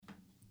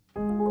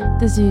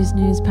The Zoos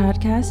News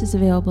Podcast is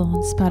available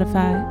on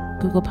Spotify,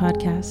 Google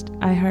Podcast,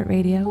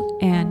 iHeartRadio,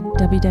 and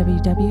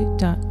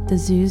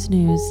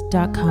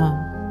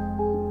www.thezoosnews.com.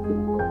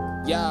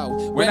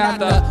 Yo, we're not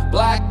the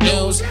black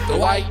news, the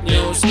white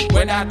news.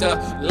 We're not the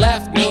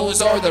left news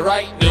or the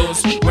right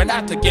news. We're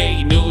not the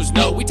gay news,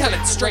 no, we tell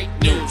it straight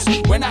news.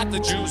 We're not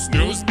the Jews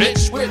news,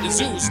 bitch, we're the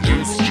Zoos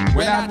news.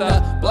 We're not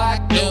the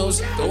black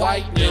news, the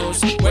white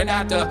news. We're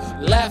not the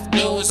left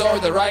news or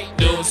the right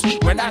news.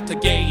 We're not the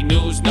gay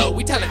news, no,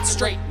 we tell it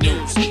straight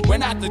news. We're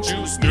not the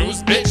Jews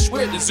news, bitch,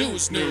 we're the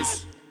Zoos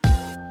news.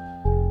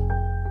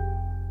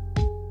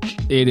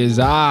 It is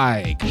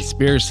I,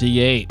 Conspiracy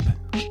Ape,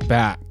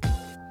 back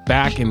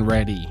and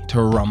ready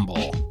to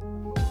rumble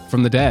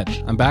from the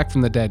dead. I'm back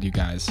from the dead, you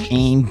guys.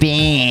 I'm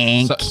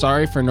back.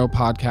 Sorry for no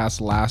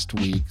podcast last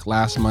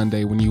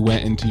Monday when you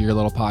went into your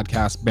little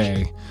podcast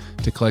bay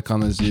to click on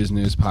the Zoos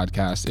News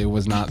podcast. It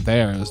was not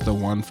there. It was the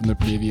one from the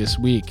previous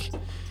week.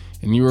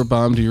 And you were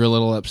bummed, you were a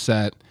little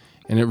upset,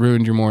 and it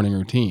ruined your morning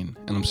routine.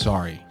 And I'm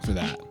sorry for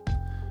that.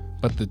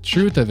 But the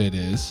truth of it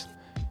is,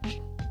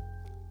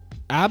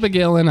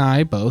 Abigail and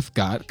I both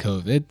got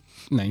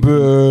COVID-19.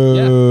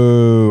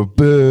 Boo,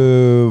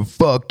 boo,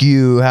 fuck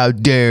you, how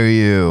dare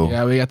you.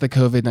 Yeah, we got the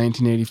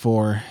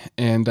COVID-1984,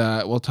 and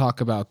we'll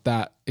talk about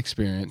that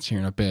experience here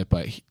in a bit.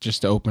 But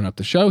just to open up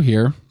the show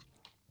here,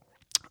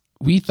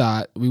 we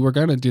thought we were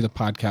going to do the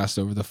podcast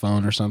over the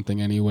phone or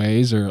something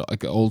anyways, or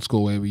like an old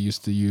school way we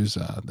used to use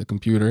the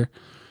computer.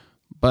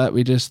 But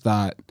we just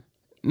thought,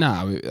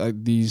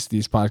 these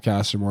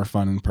podcasts are more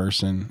fun in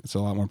person. It's a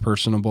lot more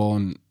personable,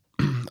 and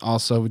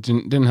also we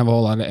didn't have a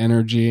whole lot of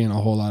energy and a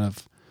whole lot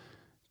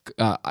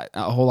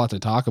to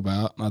talk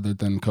about other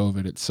than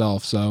COVID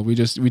itself. So we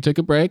took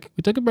a break,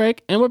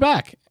 and we're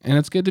back, and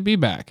it's good to be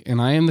back. And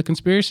I am the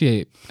Conspiracy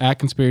Ape, at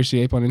Conspiracy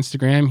Ape on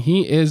Instagram.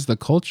 He is the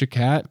Culture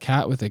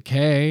Cat with a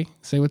K.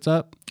 Say what's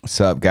up.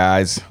 What's up,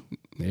 guys?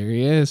 There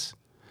he is.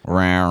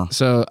 Wow.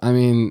 So, I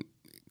mean,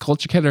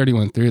 Culture Cat already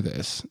went through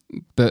this.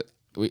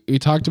 We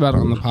talked about it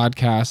on the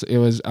podcast. It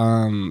was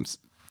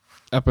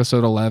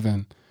episode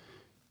 11.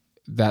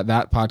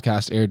 That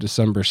podcast aired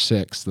December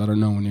 6th. I don't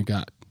know when you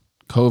got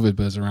COVID,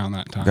 but it was around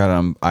that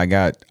time.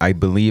 I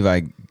believe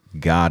I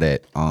got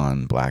it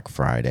on Black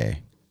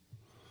Friday,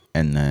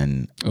 and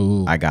then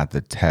I got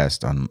the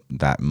test on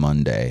that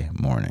Monday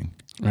morning.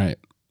 Right.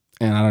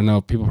 And I don't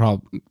know,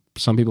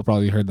 some people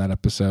probably heard that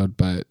episode,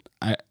 but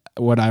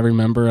what I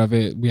remember of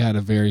it, we had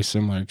a very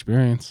similar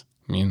experience.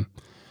 I mean,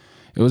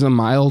 it was a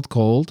mild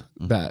cold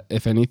that,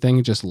 if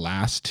anything, just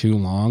lasts too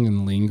long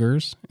and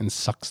lingers and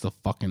sucks the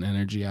fucking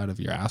energy out of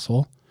your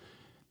asshole.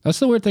 That's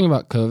the weird thing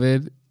about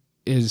COVID,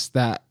 is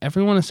that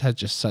everyone has had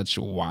just such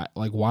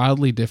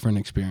wildly different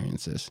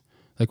experiences.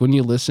 Like when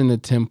you listen to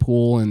Tim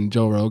Pool and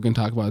Joe Rogan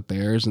talk about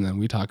theirs, and then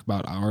we talk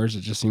about ours,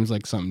 it just seems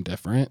like something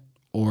different,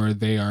 or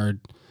they are,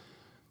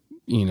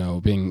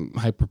 being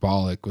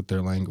hyperbolic with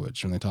their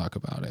language when they talk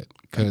about it.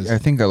 Because I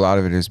think a lot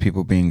of it is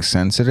people being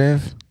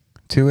sensitive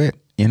to it.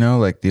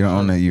 Like you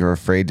don't know, you're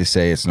afraid to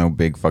say it's no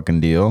big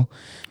fucking deal.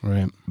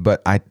 Right.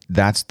 But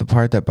that's the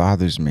part that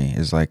bothers me,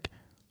 is like,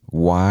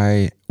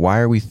 why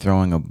are we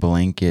throwing a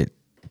blanket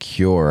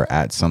cure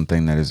at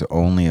something that is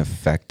only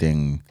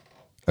affecting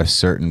a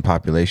certain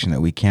population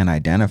that we can't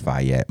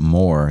identify yet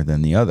more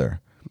than the other?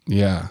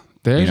 Yeah.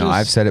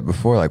 I've said it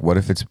before, like what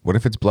if it's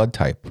blood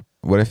type?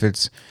 What if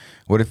it's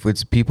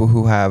people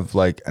who have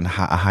like a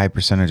high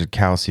percentage of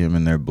calcium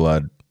in their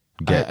blood?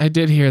 I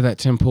did hear that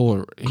Tim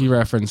Pool, he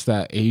referenced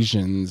that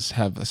Asians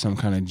have some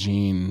kind of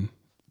gene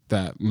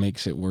that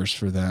makes it worse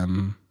for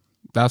them.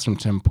 That's from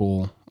Tim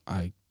Pool.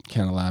 I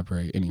can't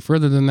elaborate any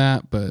further than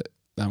that, but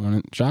that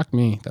wouldn't shock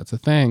me. That's a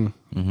thing.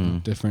 Mm-hmm.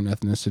 Different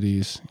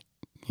ethnicities,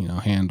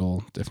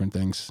 handle different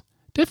things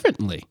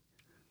differently.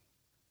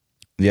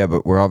 Yeah,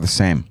 but we're all the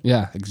same.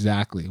 Yeah,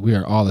 exactly. We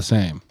are all the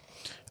same.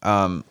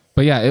 But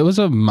yeah, it was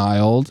a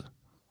mild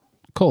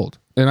cold.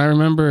 And I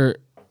remember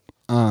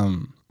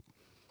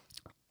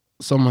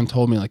someone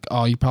told me like,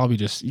 "Oh, you probably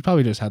just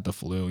had the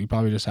flu. You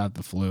probably just had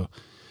the flu." And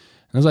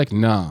I was like,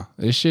 "No,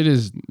 this shit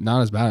is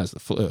not as bad as the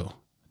flu.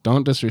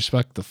 Don't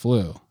disrespect the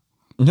flu."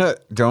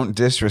 Don't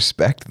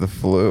disrespect the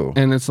flu.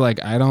 And it's like,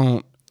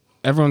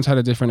 everyone's had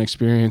a different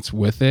experience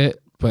with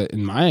it, but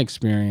in my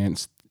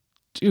experience,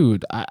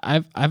 dude,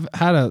 I've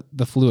had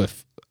the flu a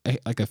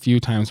few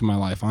times in my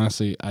life.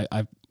 Honestly,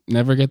 I've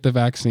never get the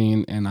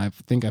vaccine, and I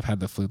think I've had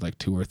the flu like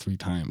 2 or 3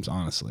 times,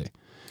 honestly.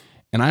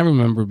 And I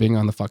remember being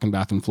on the fucking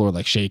bathroom floor,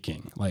 like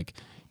shaking. Like,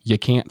 you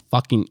can't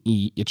fucking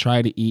eat. You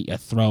try to eat, you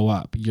throw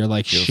up. You're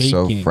like shaking.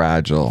 So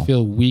fragile. You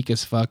feel weak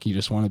as fuck. You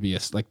just want to be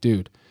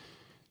dude,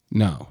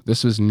 no,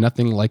 this was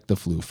nothing like the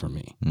flu for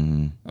me.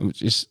 Mm-hmm.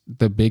 Just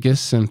the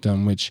biggest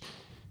symptom, which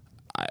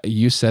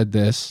you said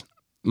this,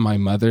 my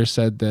mother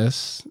said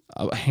this,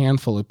 a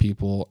handful of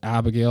people,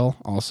 Abigail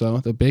also,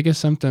 the biggest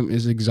symptom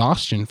is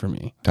exhaustion for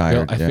me.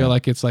 Tired. I feel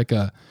like it's like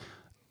a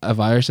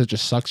virus that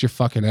just sucks your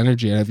fucking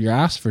energy out of your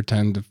ass for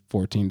 10 to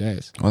 14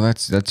 days. Well,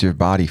 that's your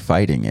body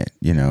fighting it.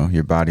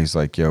 Your body's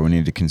like, yo, we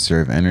need to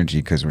conserve energy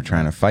because we're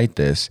trying to fight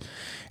this.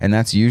 And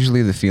that's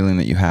usually the feeling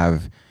that you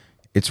have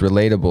it's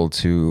relatable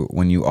to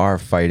when you are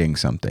fighting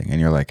something and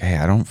you're like, hey,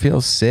 I don't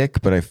feel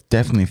sick, but I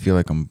definitely feel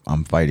like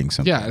I'm fighting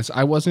something. Yeah,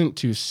 I wasn't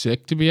too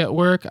sick to be at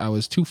work. I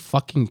was too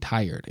fucking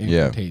tired and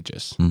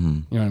contagious. You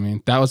know what I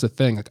mean? That was the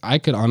thing. Like, I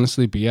could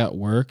honestly be at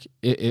work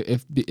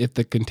if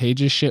the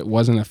contagious shit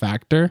wasn't a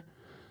factor.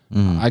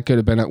 I could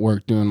have been at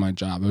work doing my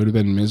job. It would have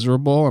been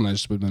miserable, and I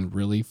just would have been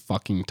really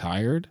fucking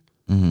tired.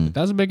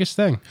 That's the biggest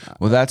thing.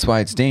 Well, that's why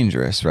it's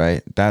dangerous,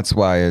 right? That's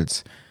why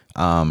it's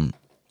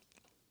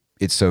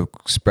so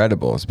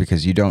spreadable. It's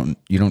because you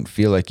don't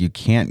feel like you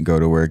can't go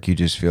to work. You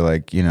just feel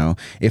like, you know,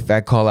 if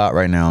I call out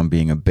right now, I'm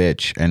being a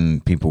bitch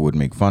and people would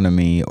make fun of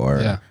me,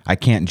 or I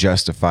can't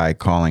justify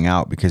calling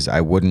out because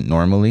I wouldn't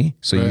normally.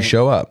 So you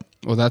show up.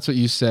 Well, that's what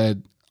you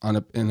said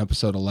in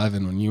episode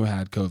 11 when you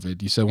had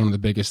COVID. You said one of the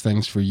biggest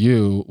things for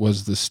you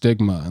was the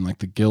stigma and like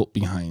the guilt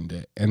behind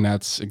it. And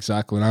that's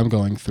exactly what I'm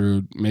going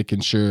through,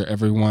 making sure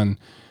everyone,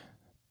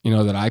 you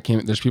know,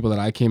 there's people that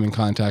I came in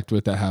contact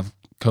with that have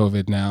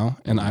COVID now,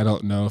 and I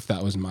don't know if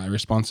that was my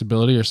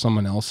responsibility or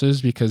someone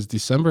else's, because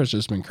December has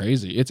just been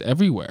crazy. It's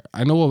everywhere.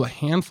 I know a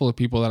handful of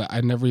people that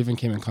I never even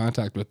came in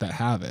contact with that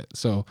have it.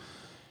 So,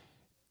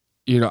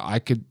 you know, I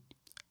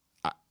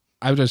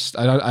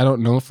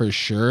don't know for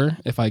sure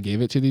if I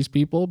gave it to these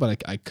people,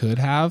 but I could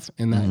have,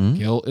 and that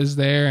guilt is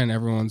there, and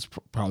everyone's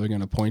probably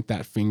going to point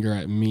that finger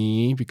at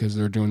me because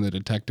they're doing the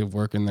detective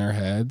work in their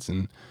heads.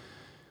 And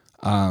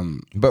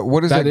but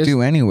what does that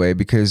do anyway?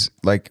 Because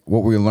like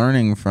what we're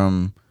learning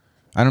from,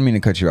 I don't mean to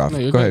cut you off.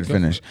 No, go ahead,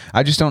 finish.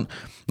 I just don't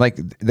like,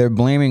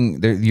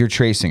 you're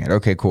tracing it.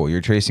 Okay, cool.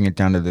 You're tracing it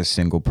down to this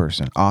single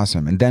person.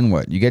 Awesome. And then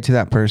what? You get to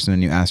that person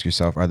and you ask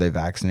yourself, are they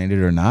vaccinated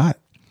or not?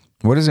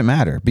 What does it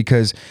matter?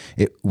 Because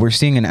we're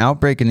seeing an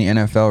outbreak in the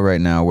NFL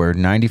right now where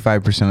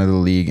 95% of the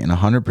league and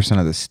 100%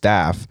 of the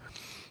staff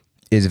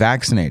is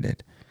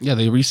vaccinated. Yeah,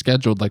 they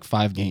rescheduled like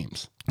 5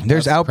 games.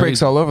 There's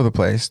outbreaks all over the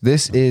place.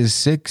 This is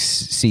sick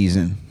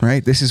season,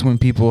 right? This is when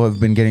people have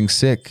been getting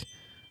sick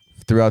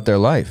throughout their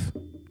life.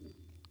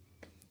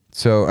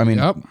 So, I mean,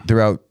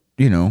 throughout,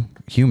 you know,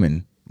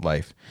 human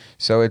life.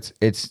 So it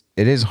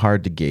is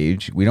hard to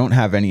gauge. We don't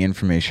have any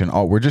information.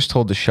 We're just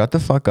told to shut the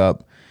fuck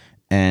up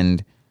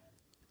and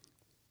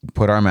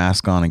put our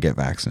mask on and get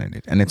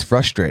vaccinated. And it's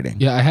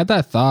frustrating. Yeah, I had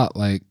that thought,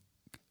 like,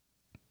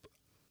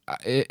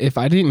 if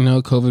I didn't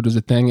know COVID was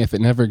a thing, if it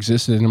never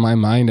existed in my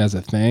mind as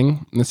a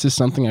thing, this is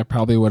something I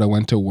probably would have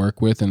went to work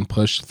with and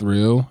pushed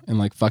through and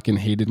like fucking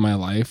hated my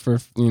life for,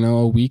 you know,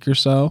 a week or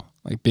so.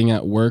 Like being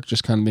at work,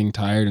 just kind of being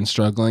tired and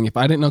struggling. If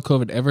I didn't know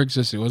COVID ever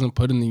existed, it wasn't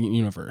put in the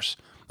universe.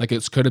 Like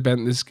it could have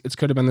been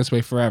this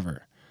way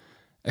forever.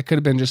 It could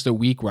have been just a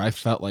week where I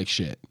felt like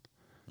shit.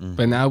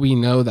 But now we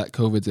know that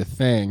COVID's a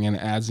thing, and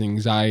it adds the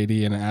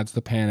anxiety, and it adds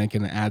the panic,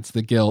 and it adds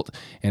the guilt,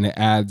 and it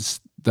adds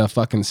the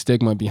fucking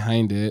stigma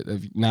behind it.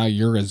 Of now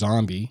you're a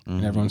zombie,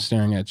 and everyone's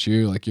staring at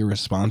you like you're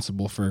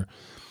responsible for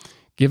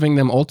giving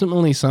them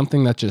ultimately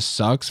something that just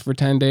sucks for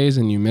 10 days,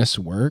 and you miss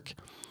work.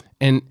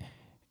 And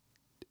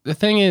the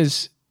thing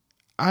is,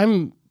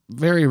 I'm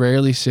very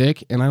rarely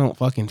sick, and I don't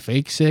fucking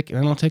fake sick, and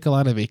I don't take a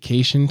lot of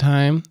vacation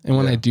time. And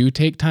when I do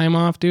take time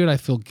off, dude, I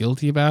feel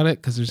guilty about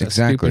it because there's a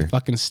stupid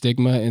fucking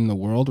stigma in the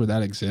world where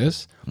that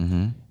exists.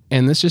 And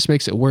this just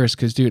makes it worse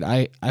because, dude,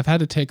 I've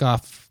had to take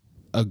off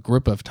a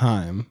grip of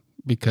time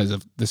because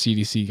of the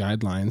CDC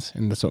guidelines,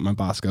 and that's what my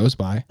boss goes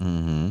by.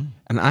 And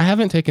I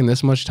haven't taken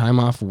this much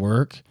time off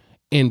work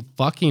in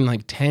fucking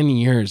like 10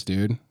 years,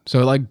 dude.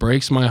 So it like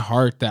breaks my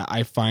heart that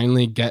I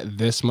finally get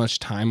this much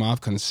time off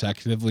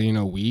consecutively in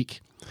a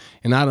week.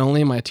 And not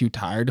only am I too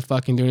tired to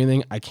fucking do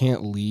anything, I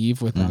can't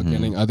leave without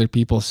getting other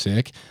people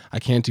sick. I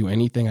can't do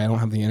anything. I don't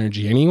have the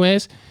energy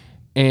anyways.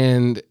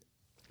 And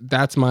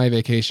that's my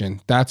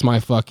vacation. That's my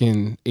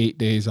fucking 8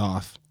 days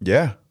off.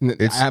 Yeah. I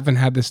haven't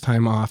had this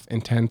time off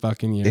in 10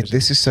 fucking years.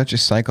 This is such a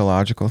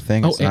psychological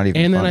thing. It's not even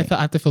funny. And then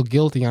I have to feel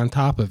guilty on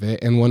top of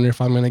it and wonder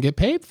if I'm going to get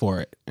paid for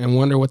it and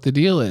wonder what the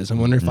deal is and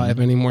wonder if I have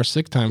any more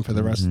sick time for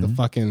the rest of the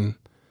fucking...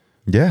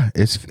 Yeah,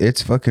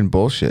 it's fucking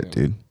bullshit,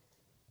 dude.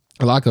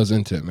 A lot goes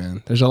into it,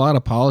 man. There's a lot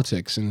of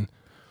politics, and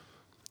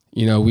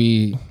you know,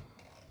 we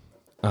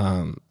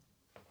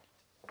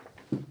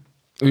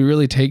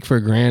really take for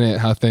granted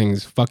how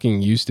things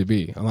fucking used to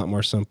be. A lot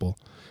more simple.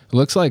 It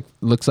looks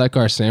like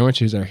our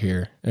sandwiches are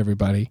here,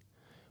 everybody.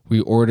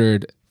 We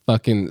ordered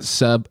fucking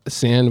sub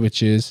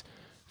sandwiches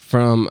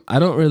from, I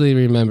don't really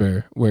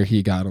remember where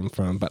he got them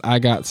from, but I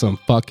got some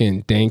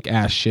fucking dank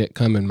ass shit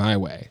coming my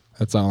way.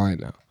 That's all I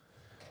know.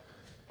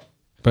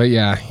 But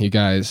yeah, you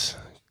guys,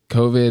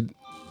 COVID.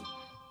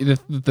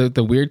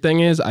 The weird thing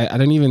is I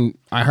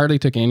hardly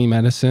took any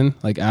medicine.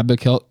 Like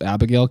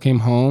Abigail came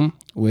home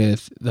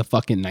with the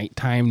fucking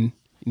nighttime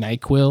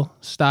NyQuil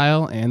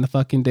style and the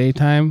fucking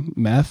daytime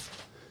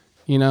meth.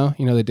 You know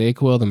the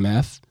Dayquil, the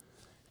meth.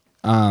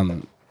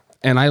 And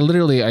I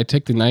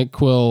took the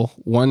NyQuil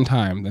one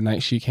time the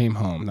night she came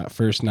home, that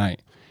first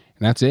night,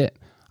 and that's it.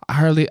 I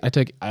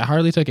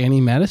hardly took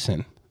any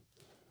medicine.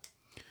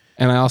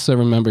 And I also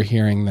remember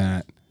hearing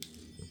that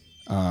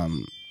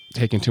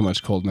taking too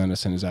much cold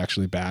medicine is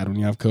actually bad when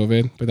you have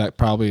COVID, but that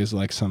probably is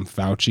like some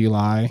Fauci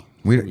lie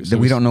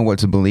We don't know what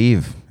to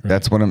believe. Right.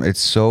 That's what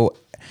it's so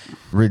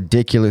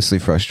ridiculously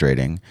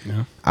frustrating.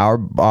 Yeah. Our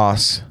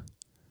bosses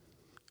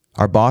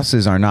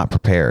are not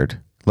prepared.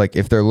 Like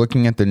if they're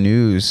looking at the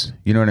news,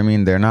 you know what I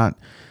mean?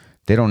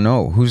 They don't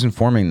know who's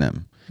informing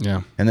them.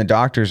 Yeah. And the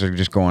doctors are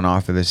just going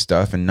off of this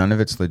stuff and none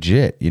of it's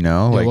legit, you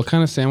know? Yeah, like, what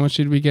kind of sandwich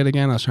did we get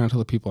again? I was trying to tell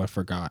the people I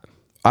forgot.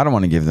 I don't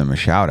want to give them a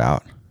shout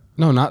out.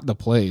 No, not the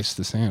place,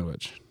 the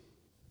sandwich.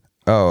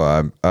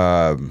 Oh,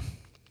 I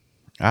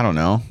don't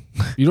know.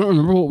 You don't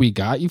remember what we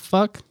got, you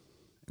fuck?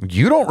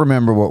 You don't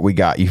remember what we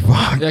got, you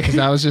fuck. Yeah, because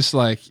I was just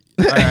like,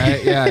 all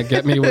right, yeah,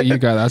 get me what you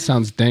got. That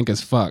sounds dank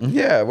as fuck.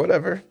 Yeah,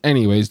 whatever.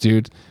 Anyways,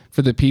 dude,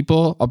 for the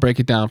people, I'll break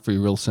it down for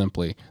you real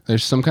simply.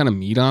 There's some kind of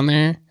meat on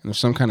there, and there's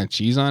some kind of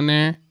cheese on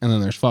there, and then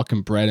there's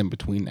fucking bread in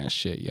between that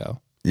shit, yo.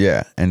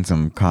 Yeah, and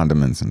some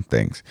condiments and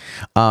things.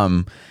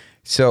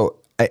 So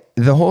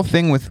the whole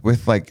thing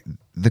with like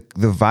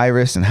the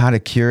virus and how to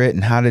cure it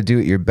and how to do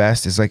it your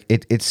best is like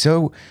it's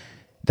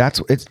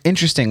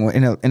interesting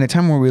in a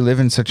time where we live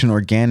in such an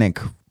organic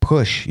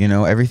push, you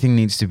know, everything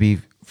needs to be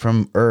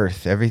from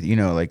earth, you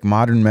know, like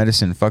modern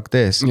medicine, fuck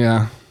this.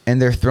 Yeah.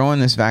 And they're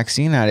throwing this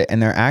vaccine at it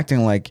and they're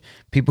acting like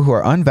people who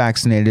are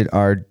unvaccinated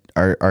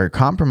are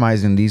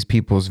compromising these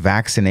people's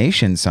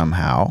vaccination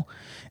somehow.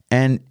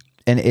 And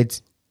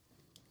it's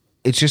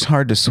just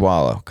hard to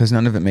swallow because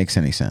none of it makes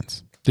any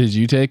sense. Did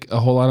you take a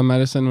whole lot of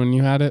medicine when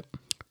you had it?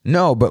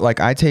 No, but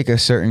like I take a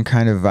certain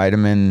kind of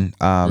vitamin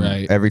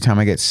Right. every time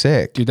I get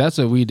sick. Dude, that's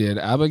what we did.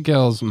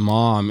 Abigail's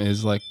mom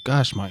is like,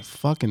 gosh, my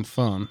fucking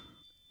phone.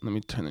 Let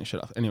me turn this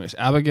shit off. Anyways,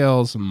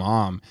 Abigail's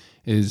mom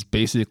is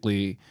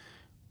basically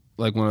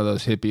like one of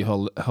those hippie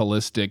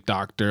holistic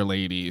doctor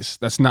ladies.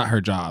 That's not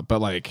her job, but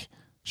like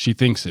she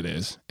thinks it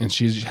is. And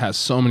she has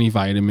so many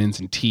vitamins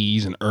and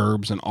teas and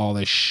herbs and all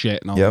this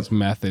shit and all these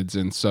methods.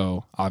 And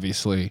so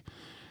obviously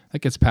that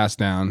gets passed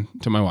down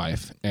to my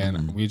wife.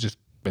 And we just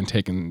been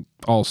taking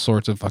all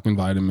sorts of fucking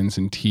vitamins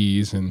and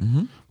teas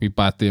and we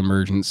bought the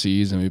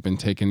emergencies and we've been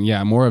taking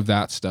more of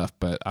that stuff,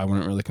 but I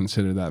wouldn't really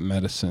consider that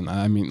medicine.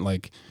 I mean,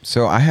 like,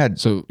 I had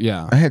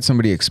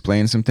somebody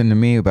explain something to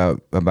me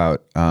about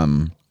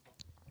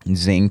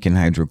zinc and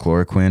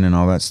hydrochloroquine and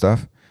all that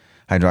stuff,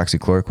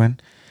 hydroxychloroquine.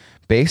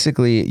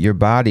 Basically your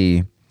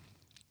body,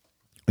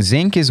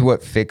 zinc is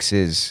what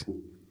fixes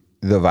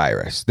the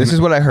virus. This is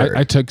what I heard.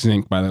 I took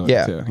zinc, by the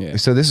way, too. Yeah.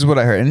 So this is what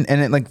I heard.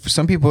 And it, like, for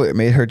some people, it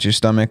may hurt your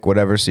stomach,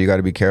 whatever, so you got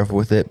to be careful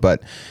with it.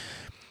 But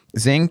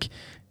zinc,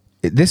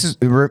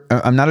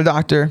 I'm not a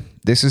doctor.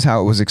 This is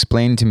how it was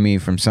explained to me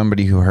from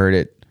somebody who heard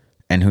it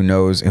and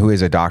who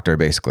is a doctor,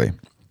 basically.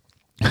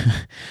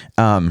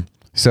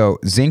 So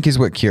zinc is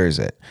what cures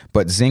it.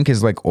 But zinc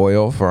is like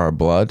oil for our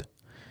blood.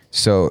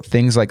 So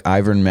things like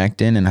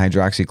ivermectin and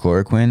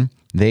hydroxychloroquine,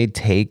 they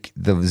take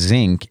the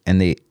zinc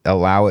and they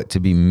allow it to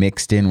be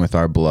mixed in with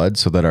our blood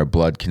so that our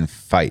blood can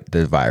fight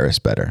the virus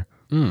better.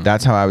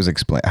 That's how how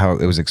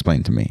it was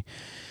explained to me.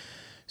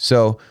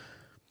 So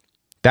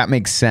that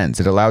makes sense.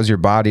 It allows your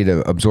body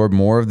to absorb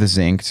more of the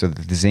zinc so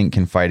that the zinc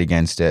can fight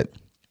against it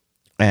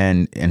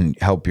and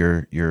help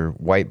your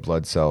white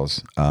blood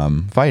cells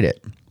fight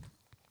it.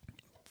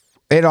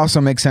 It also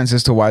makes sense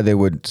as to why they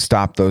would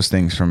stop those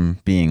things from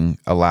being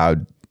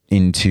allowed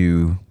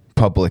into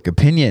public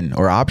opinion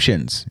or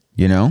options,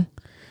 you know?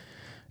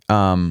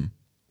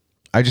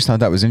 I just thought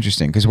that was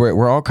interesting because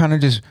we're all kind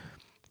of just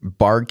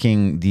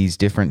barking these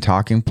different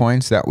talking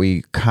points that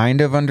we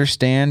kind of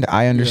understand.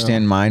 I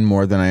understand mine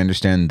more than I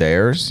understand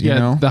theirs, you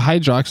know? The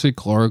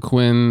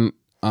hydroxychloroquine,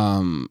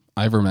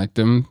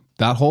 ivermectin,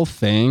 that whole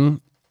thing,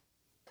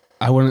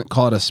 I wouldn't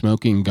call it a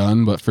smoking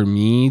gun, but for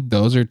me,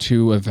 those are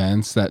two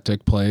events that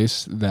took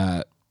place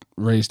that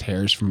raised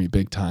hairs for me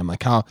big time.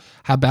 Like how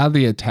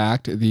badly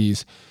attacked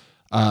these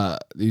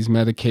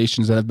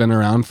medications that have been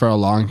around for a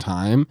long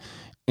time.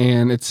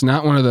 And it's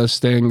not one of those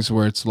things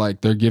where it's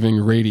like they're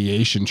giving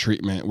radiation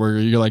treatment where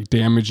you're like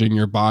damaging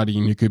your body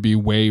and you could be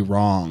way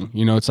wrong.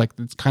 You know, it's like,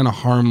 it's kind of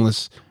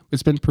harmless.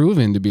 It's been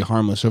proven to be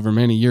harmless over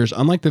many years,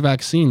 unlike the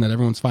vaccine that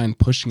everyone's fine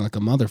pushing like a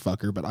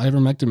motherfucker. But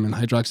ivermectin and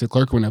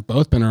hydroxychloroquine have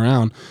both been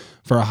around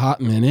for a hot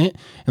minute.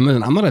 And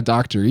listen, I'm not a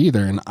doctor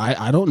either. And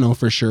I don't know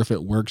for sure if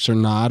it works or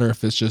not, or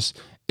if it's just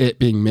it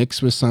being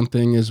mixed with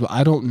something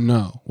I don't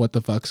know what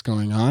the fuck's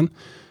going on.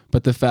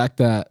 But the fact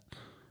that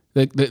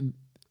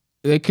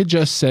they could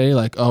just say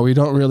like, oh, we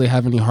don't really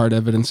have any hard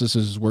evidence this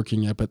is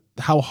working yet. But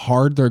how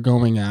hard they're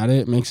going at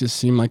it makes it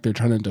seem like they're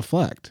trying to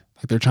deflect.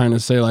 Like they're trying to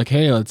say like,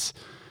 hey, let's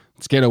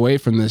get away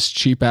from this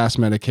cheap ass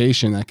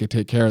medication that could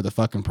take care of the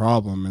fucking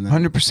problem. And then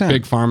 100%.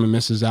 Big Pharma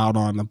misses out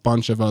on a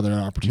bunch of other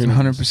opportunities.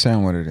 It's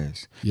 100% what it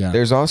is. Yeah.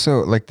 There's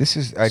also like,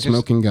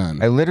 smoking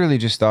gun. I literally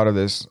just thought of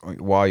this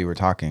while you were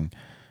talking.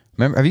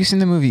 Remember, have you seen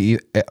the movie?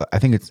 I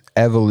think it's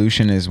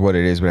Evolution is what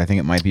it is, but I think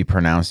it might be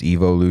pronounced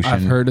Evolution.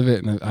 I've heard of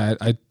it, and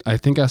I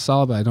think I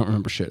saw it, but I don't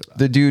remember shit about it.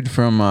 The dude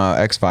from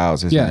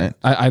X-Files, isn't it?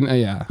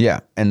 Yeah. Yeah,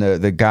 and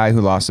the guy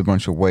who lost a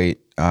bunch of weight,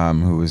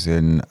 who was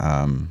in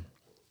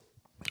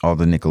all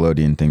the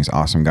Nickelodeon things,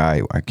 awesome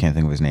guy. I can't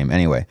think of his name.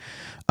 Anyway,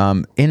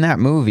 in that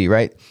movie,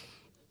 right?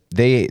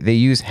 they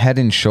use Head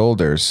and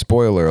Shoulders,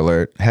 spoiler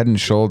alert, Head and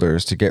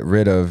Shoulders to get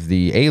rid of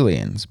the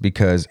aliens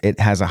because it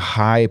has a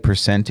high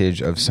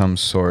percentage of some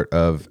sort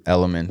of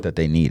element that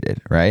they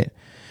needed, right?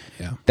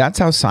 Yeah. That's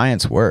how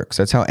science works.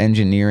 That's how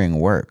engineering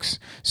works.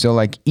 So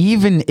like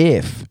even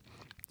if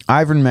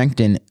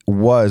ivermectin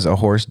was a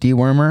horse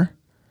dewormer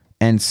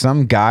and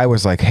some guy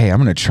was like, hey,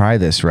 I'm going to try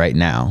this right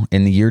now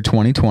in the year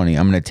 2020,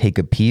 I'm going to take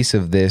a piece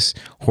of this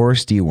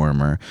horse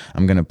dewormer,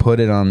 I'm going to put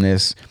it on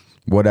this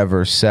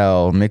whatever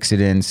cell, mix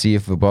it in, see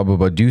if blah, blah,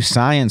 blah, do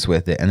science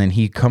with it. And then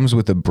he comes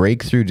with a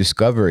breakthrough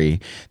discovery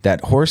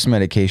that horse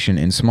medication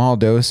in small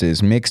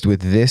doses mixed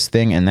with this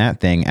thing and that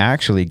thing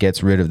actually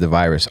gets rid of the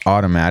virus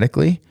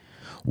automatically.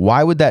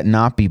 Why would that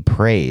not be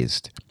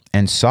praised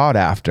and sought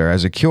after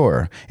as a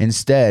cure?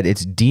 Instead,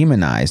 it's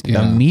demonized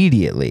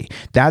immediately.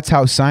 That's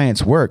how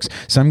science works.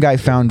 Some guy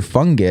found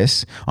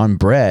fungus on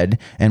bread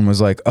and was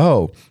like,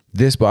 oh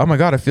my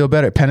God, I feel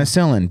better.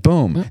 Penicillin,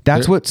 boom.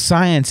 That's what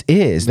science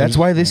is. That's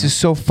why this is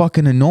so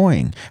fucking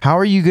annoying. How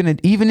are you going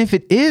to, even if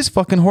it is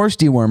fucking horse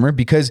dewormer,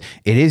 because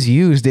it is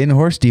used in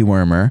horse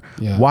dewormer,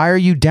 why are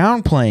you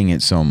downplaying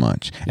it so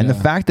much? And the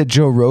fact that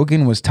Joe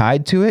Rogan was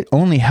tied to it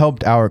only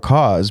helped our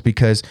cause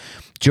because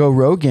Joe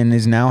Rogan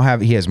is now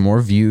he has more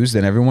views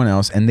than everyone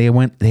else, and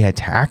they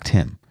attacked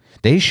him.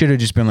 They should have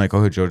just been like,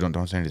 oh, Joe,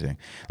 don't say anything.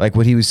 Like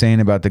what he was saying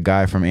about the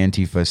guy from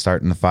Antifa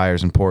starting the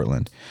fires in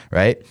Portland,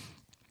 right?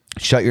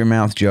 Shut your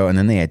mouth, Joe. And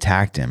then they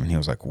attacked him, and he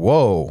was like,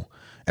 whoa,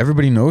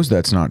 everybody knows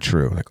that's not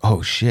true. Like,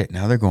 oh shit,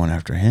 now they're going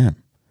after him.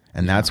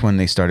 And that's when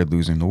they started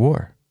losing the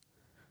war,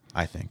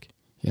 I think.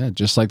 Yeah,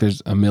 just like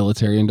there's a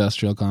military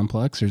industrial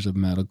complex, there's a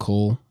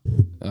medical,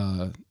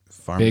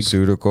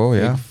 pharmaceutical,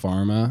 big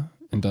pharma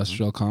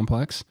industrial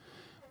complex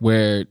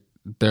where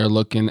they're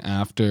looking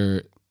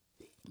after,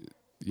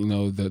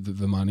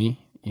 the money,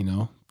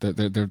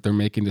 they're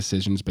making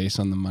decisions based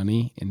on the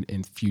money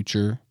and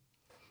future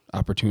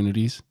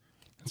opportunities.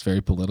 It's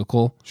very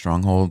political.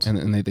 Strongholds.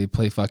 And they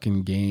play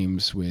fucking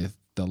games with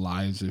the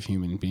lives of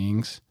human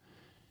beings.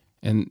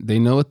 And they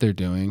know what they're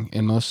doing.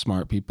 And most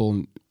smart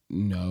people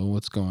know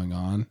what's going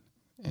on.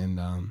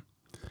 And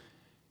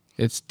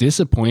it's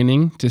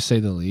disappointing, to say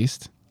the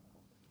least.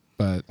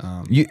 But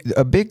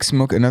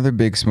another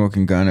big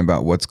smoking gun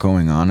about what's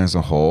going on as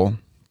a whole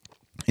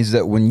is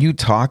that when you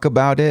talk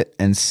about it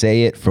and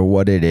say it for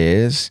what it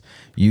is,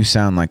 you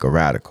sound like a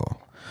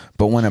radical.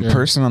 But when a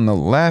person on the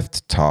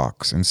left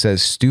talks and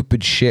says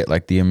stupid shit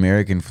like the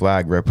American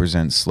flag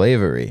represents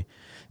slavery,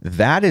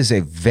 that is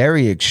a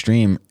very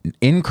extreme,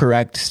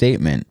 incorrect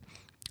statement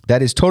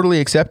that is totally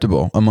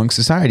acceptable among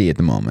society at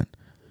the moment.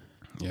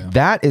 Yeah.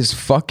 That is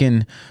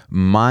fucking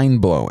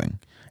mind-blowing.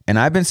 And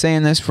I've been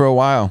saying this for a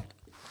while.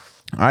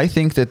 I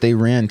think that they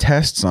ran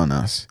tests on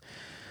us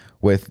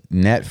with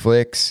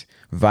Netflix,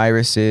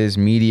 viruses,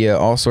 media,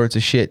 all sorts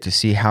of shit to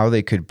see how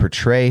they could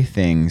portray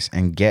things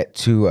and get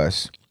to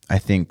us. I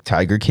think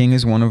Tiger King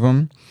is one of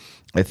them.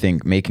 I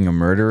think Making a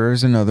Murderer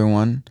is another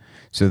one.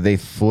 So they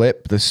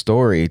flip the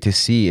story to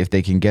see if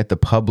they can get the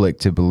public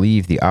to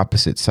believe the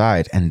opposite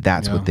side, and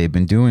that's what they've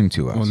been doing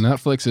to us. Well,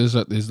 Netflix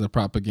is the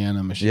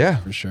propaganda machine,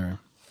 for sure.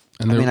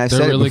 And they're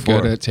said really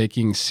good at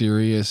taking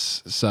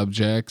serious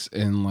subjects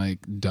and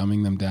like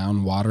dumbing them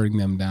down, watering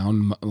them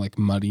down, like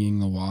muddying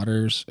the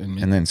waters,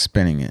 and then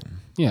spinning it.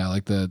 Yeah,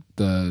 like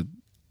the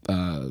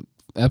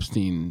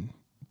Epstein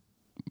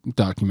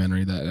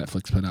documentary that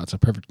Netflix put out. It's a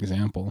perfect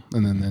example.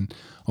 And then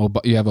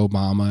you have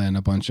Obama and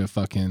a bunch of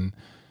fucking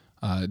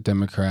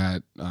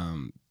Democrat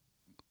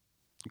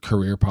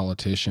career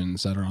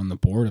politicians that are on the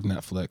board of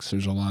Netflix.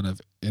 There's a lot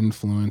of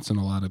influence and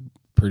a lot of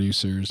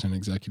producers and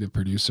executive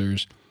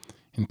producers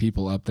and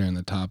people up there in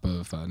the top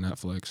of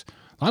Netflix.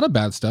 A lot of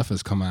bad stuff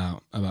has come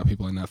out about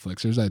people on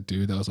Netflix. There's that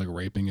dude that was like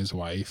raping his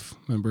wife,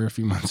 remember, a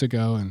few months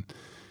ago? And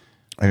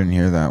I didn't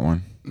hear that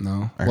one.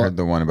 No? I heard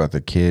the one about the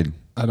kid.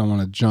 I don't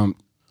want to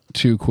jump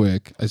too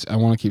quick. I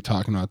want to keep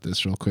talking about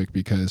this real quick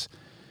because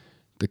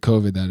the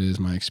COVID, that is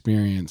my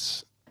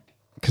experience.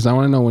 Because I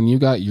want to know, when you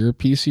got your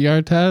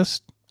PCR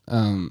test,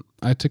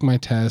 I took my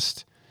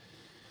test,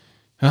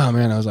 oh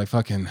man, I was like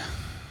fucking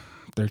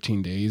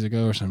 13 days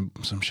ago or some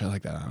shit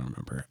like that. I don't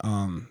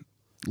remember.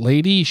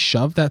 Lady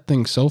shoved that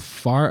thing so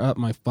far up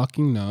my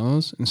fucking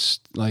nose. And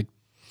like,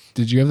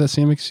 did you have that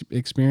same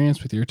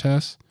experience with your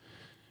test?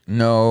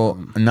 No,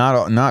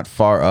 not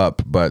far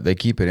up, but they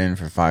keep it in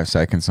for 5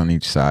 seconds on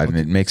each side, and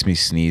it makes me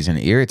sneeze and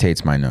it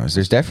irritates my nose.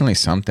 There's definitely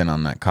something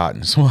on that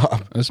cotton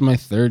swab. This is my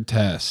third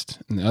test,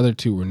 and the other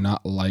two were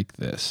not like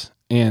this.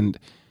 And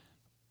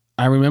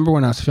I remember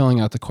when I was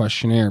filling out the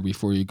questionnaire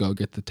before you go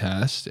get the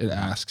test, it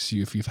asks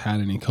you if you've had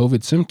any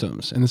COVID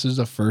symptoms. And this is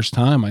the first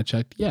time I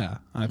checked. Yeah,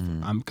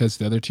 I'm, because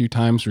the other two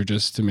times were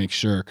just to make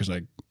sure, because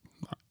like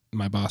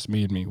my boss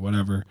made me,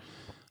 whatever.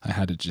 I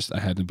had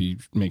to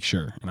make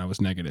sure, and I was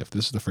negative.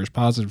 This is the first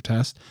positive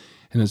test,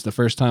 and it's the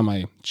first time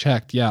I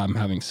checked. Yeah, I'm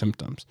having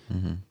symptoms,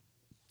 and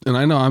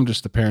I know I'm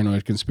just a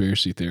paranoid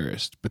conspiracy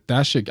theorist, but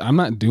that shit, I'm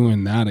not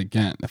doing that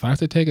again. If I have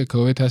to take a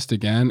COVID test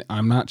again,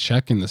 I'm not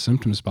checking the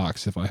symptoms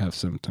box if I have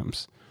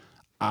symptoms.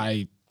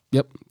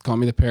 Call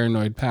me the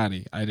paranoid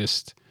Patty.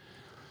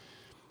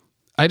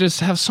 I just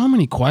have so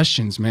many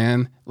questions,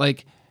 man.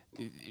 Like,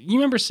 you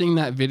remember seeing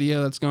that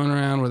video that's going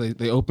around where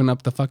they open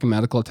up the fucking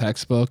medical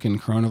textbook and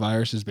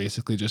coronavirus is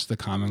basically just the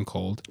common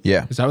cold?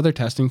 Yeah. Is that what they're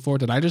testing for?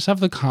 Did I just have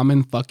the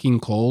common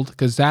fucking cold?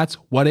 Because that's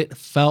what it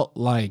felt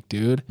like,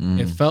 dude.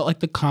 It felt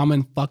like the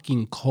common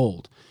fucking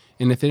cold.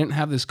 And if they didn't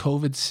have this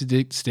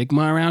COVID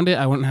stigma around it,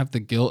 I wouldn't have the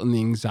guilt and the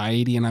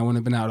anxiety, and I wouldn't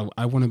have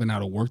been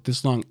out of work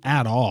this long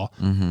at all.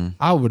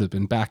 I would have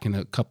been back in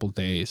a couple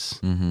days.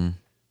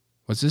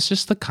 Was this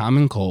just the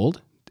common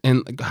cold?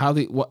 And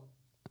what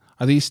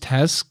are these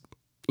tests?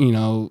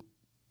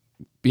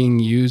 Being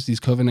used, these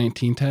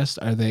COVID-19 tests,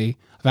 I've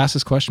asked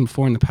this question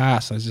before in the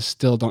past. I just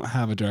still don't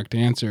have a direct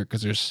answer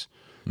because there's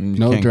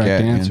no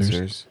direct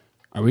answers.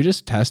 Are we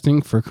just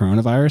testing for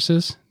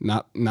coronaviruses,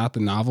 not the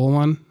novel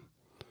one?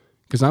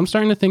 Because I'm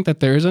starting to think that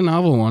there is a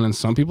novel one and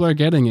some people are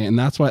getting it. And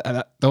that's why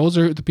those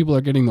are the people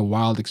are getting the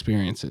wild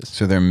experiences.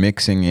 So they're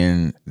mixing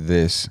in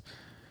this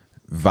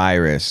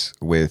virus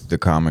with the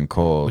common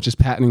cold. Which is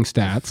patenting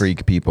stats.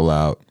 Freak people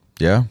out.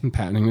 Yeah. And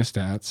patenting the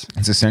stats.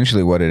 It's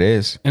essentially what it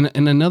is. And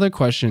another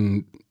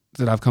question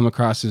that I've come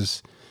across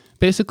is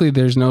basically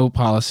there's no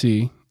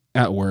policy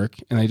at work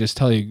and they just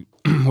tell you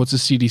what's the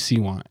CDC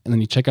want. And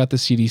then you check out the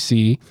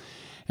CDC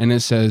and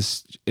it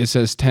says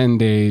 10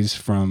 days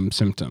from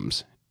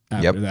symptoms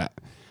after that.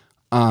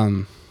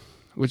 And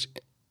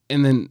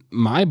then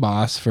my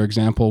boss, for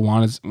example,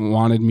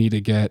 wanted me to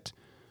get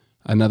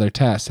another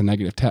test, a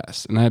negative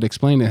test. And I had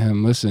explained to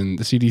him, listen,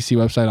 the CDC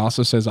website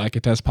also says I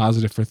could test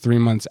positive for 3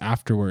 months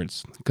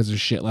afterwards because there's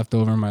shit left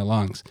over in my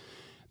lungs.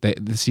 The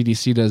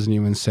CDC doesn't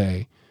even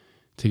say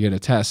to get a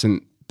test.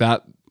 And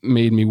that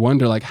made me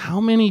wonder, like,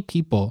 how many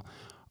people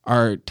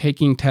are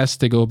taking tests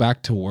to go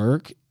back to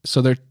work?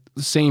 So the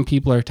same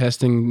people are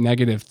testing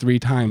negative 3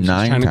 times.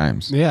 9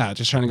 times.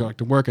 Just trying to go back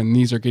to work. And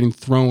these are getting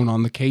thrown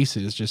on the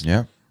cases. Just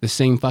the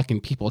same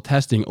fucking people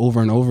testing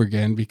over and over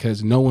again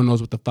because no one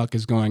knows what the fuck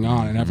is going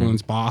on. And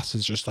everyone's boss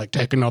is just like,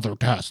 take another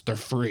test. They're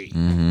free.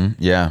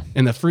 Yeah.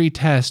 And the free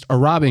tests are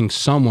robbing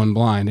someone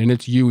blind. And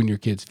it's you and your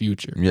kid's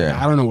future. Yeah.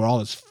 I don't know where all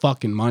this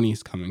fucking money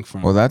is coming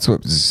from. Well, that's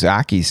what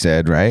Zaki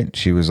said, right?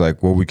 She was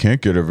like, well, we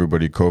can't get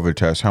everybody COVID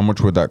tests. How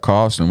much would that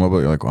cost? And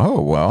you're like, oh,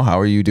 well, how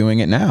are you doing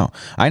it now?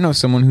 I know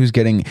someone who's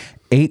getting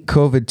 8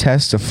 COVID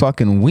tests a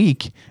fucking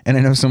week, and I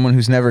know someone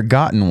who's never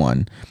gotten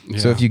one. Yeah.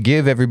 So if you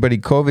give everybody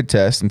COVID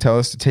tests and tell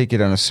us to take it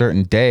on a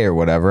certain day or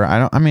whatever,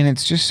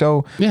 it's just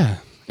so. Yeah.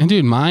 And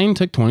dude, mine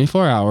took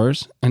 24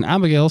 hours and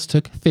Abigail's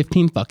took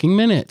 15 fucking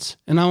minutes.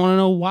 And I want to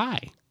know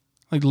why.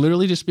 Like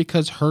literally just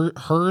because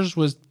hers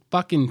was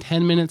fucking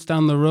 10 minutes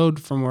down the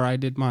road from where I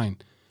did mine.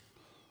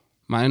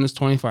 Mine was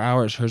 24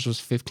 hours. Hers was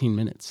 15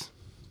 minutes.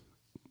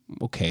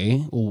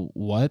 Okay. Well,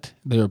 what?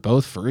 They were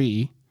both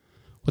free.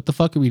 What the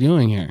fuck are we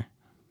doing here?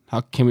 How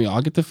can we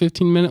all get the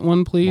 15-minute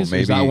one, please? Well,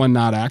 is that one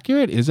not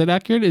accurate? Is it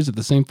accurate? Is it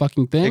the same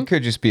fucking thing? It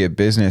could just be a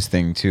business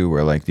thing too,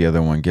 where like the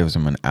other one gives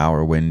them an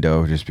hour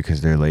window just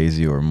because they're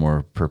lazy or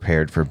more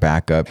prepared for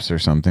backups or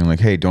something. Like,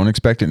 hey, don't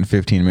expect it in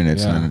 15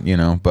 minutes. Yeah.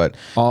 And, but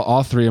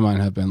all 3 of mine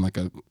have been like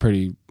a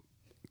pretty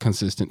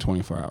consistent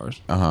 24 hours.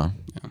 Yeah.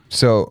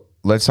 So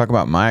let's talk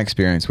about my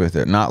experience with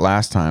it. Not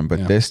last time,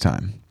 but this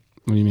time.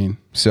 What do you mean?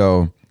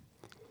 So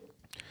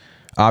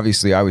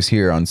obviously I was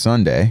here on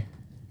Sunday.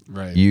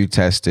 Right. You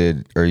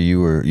tested, or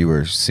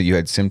so you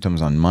had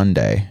symptoms on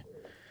Monday,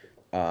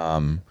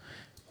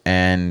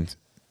 and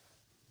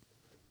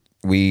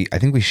I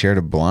think we shared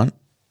a blunt,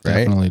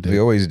 right? Definitely did. We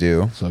always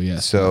do. So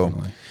yes. So,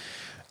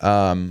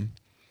 definitely.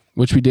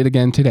 Which we did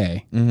again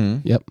today.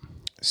 Mm-hmm. Yep.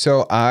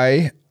 So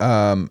I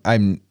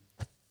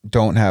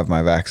don't have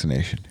my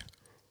vaccination.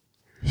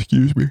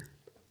 Excuse me.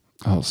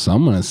 Oh,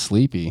 someone is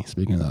sleepy.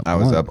 Speaking of that, I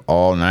was up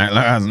all night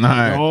last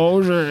night.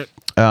 Oh shit.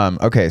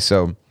 Okay,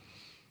 so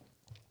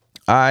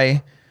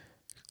I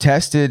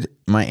tested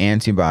my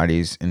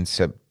antibodies in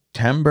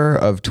September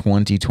of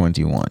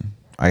 2021.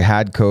 I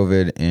had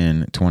COVID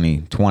in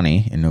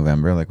 2020 in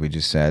November, like we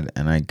just said,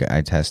 and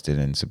I tested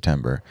in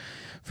September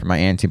for my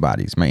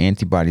antibodies. My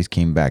antibodies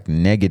came back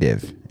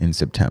negative in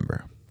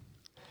September.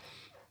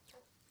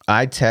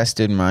 I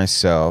tested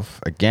myself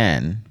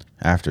again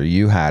after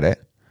you had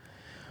it.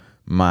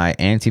 My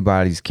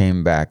antibodies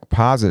came back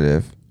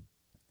positive,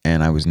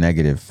 and I was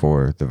negative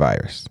for the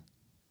virus.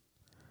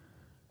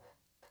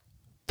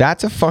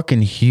 That's a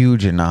fucking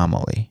huge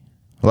anomaly.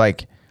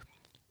 Like,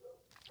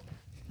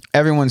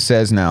 everyone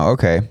says now,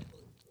 okay,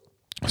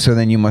 so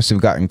then you must have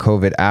gotten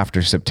COVID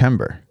after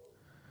September.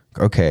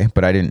 Okay,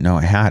 but I didn't know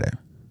I had it.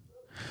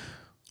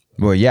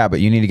 Well, yeah, but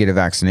you need to get a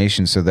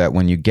vaccination so that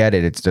when you get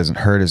it, it doesn't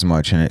hurt as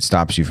much and it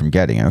stops you from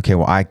getting it. Okay,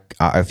 well,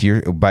 if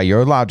you're by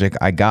your logic,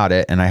 I got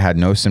it and I had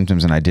no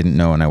symptoms and I didn't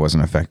know and I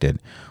wasn't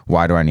affected.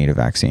 Why do I need a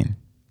vaccine?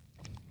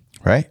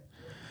 Right?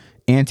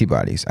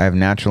 Antibodies. I have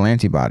natural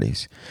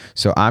antibodies.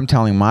 So I'm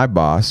telling my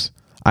boss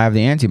I have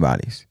the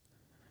antibodies.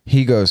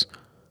 He goes,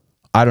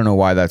 I don't know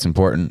why that's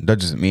important. That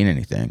doesn't mean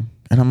anything.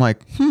 And I'm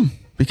like,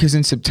 because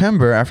in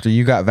September, after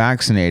you got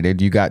vaccinated,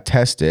 you got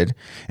tested,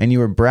 and you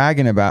were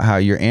bragging about how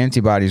your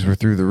antibodies were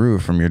through the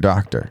roof from your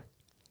doctor.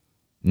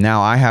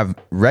 Now I have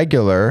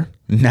regular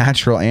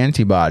natural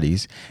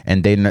antibodies,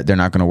 and they're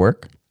not going to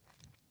work.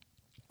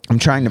 I'm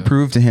trying to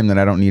prove to him that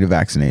I don't need a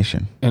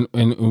vaccination. And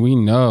we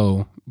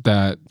know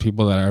that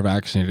people that are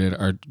vaccinated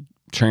are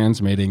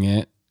transmitting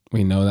it.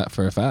 We know that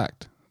for a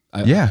fact.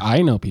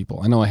 I know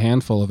people. I know a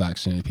handful of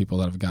vaccinated people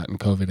that have gotten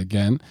COVID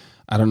again.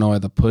 I don't know why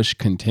the push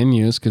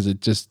continues, because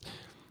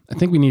I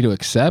think we need to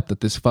accept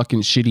that this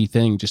fucking shitty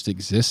thing just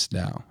exists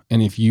now.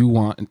 And if you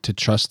want to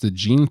trust the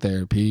gene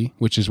therapy,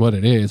 which is what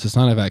it is, it's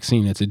not a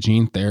vaccine, it's a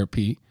gene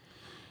therapy.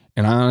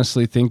 And I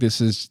honestly think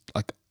this is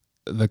like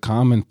the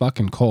common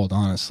fucking cold,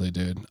 honestly,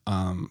 dude.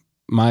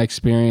 My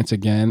experience,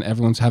 again,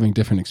 everyone's having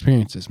different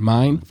experiences.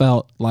 Mine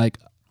felt like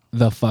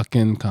the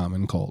fucking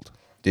common cold.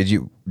 Did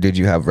you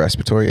have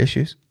respiratory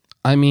issues?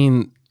 I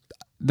mean,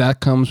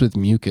 that comes with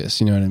mucus,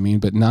 you know what I mean?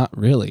 But not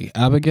really.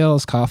 Abigail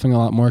is coughing a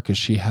lot more because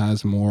she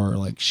has more,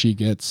 like, she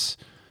gets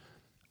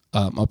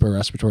upper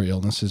respiratory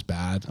illnesses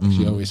bad. Mm-hmm.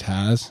 She always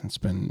has.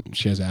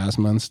 She has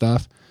asthma and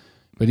stuff.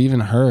 But even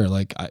her,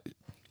 like,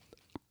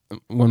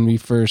 when we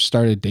first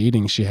started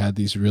dating, she had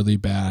these really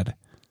bad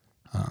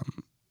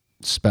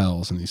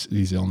spells and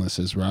these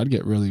illnesses where I'd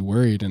get really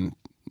worried, and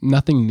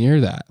nothing near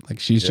that. Like,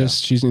 she's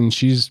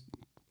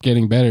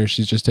getting better.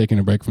 She's just taking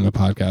a break from the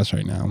podcast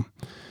right now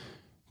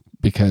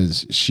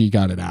because she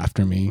got it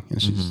after me,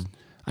 and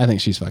I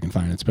think she's fucking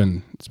fine. It's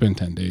been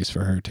 10 days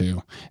for her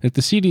too. If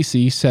the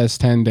CDC says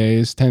 10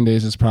 days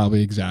is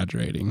probably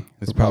exaggerating.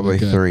 It's probably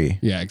 3.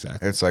 Yeah,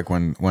 exactly. It's like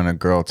when a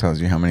girl tells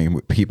you how many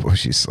people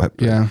she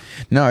slept with. Yeah.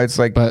 No, it's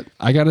like. But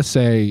I gotta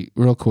say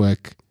real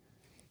quick,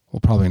 well,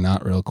 probably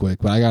not real quick,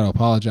 but I gotta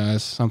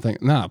apologize.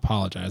 Not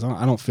apologize.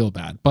 I don't feel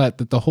bad, but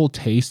the whole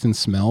taste and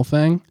smell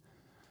thing,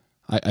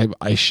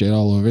 I shit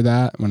all over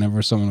that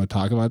whenever someone would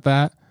talk about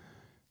that.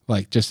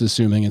 Like, just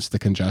assuming it's the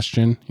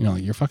congestion,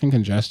 like, you're fucking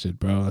congested,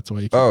 bro. That's why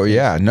you can't. Oh,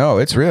 yeah. No,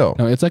 it's real.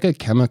 No, it's like a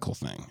chemical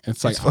thing.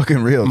 It's like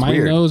fucking real. It's my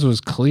weird. nose was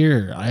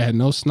clear. I had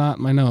no snot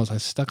in my nose. I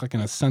stuck like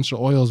an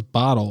essential oils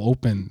bottle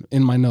open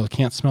in my nose.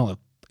 Can't smell it.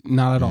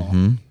 Not at all.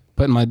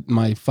 Putting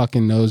my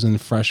fucking nose in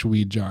fresh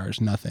weed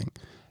jars. Nothing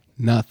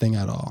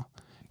at all.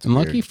 And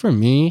weird. Lucky for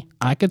me,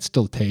 I could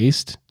still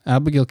taste.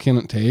 Abigail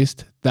couldn't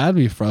taste. That'd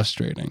be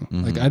frustrating.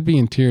 Like, I'd be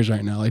in tears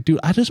right now. Like, dude,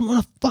 I just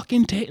want to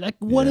fucking taste. Like,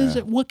 what is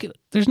it?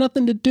 There's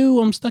nothing to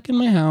do. I'm stuck in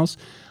my house.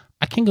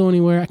 I can't go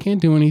anywhere. I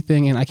can't do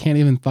anything. And I can't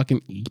even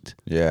fucking eat.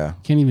 Yeah.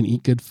 Can't even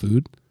eat good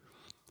food.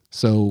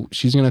 So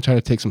she's going to try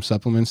to take some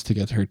supplements to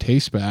get her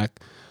taste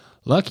back.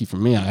 Lucky for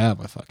me, I have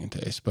my fucking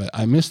taste. But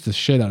I miss the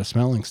shit out of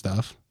smelling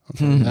stuff.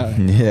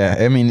 Yeah,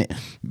 I mean,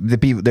 the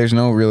people. There's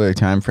no really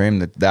time frame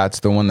that's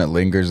the one that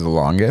lingers the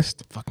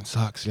longest. Fucking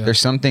sucks. Yeah. There's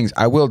some things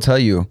I will tell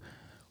you.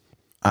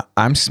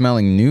 I'm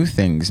smelling new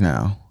things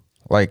now.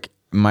 Like,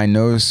 my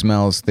nose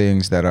smells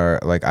things that are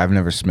like I've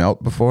never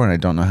smelt before, and I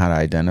don't know how to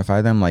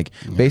identify them. Like,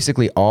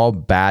 basically, all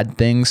bad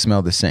things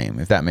smell the same,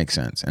 if that makes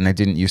sense. And I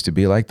didn't used to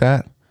be like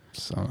that.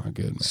 So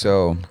good. Man.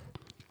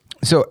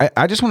 So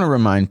I just want to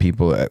remind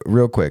people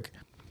real quick.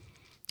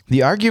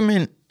 The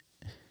argument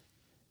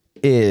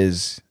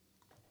is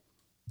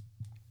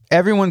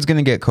everyone's going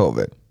to get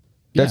COVID.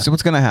 That's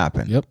what's going to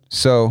happen. Yep.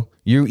 So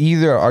you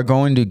either are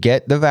going to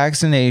get the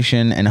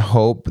vaccination and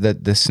hope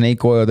that the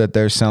snake oil that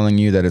they're selling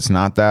you, that it's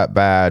not that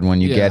bad when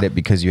you get it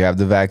because you have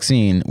the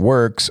vaccine,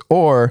 works,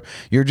 or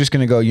you're just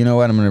going to go, you know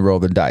what, I'm going to roll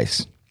the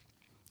dice.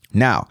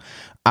 Now,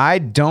 I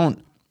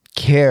don't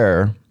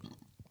care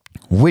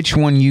which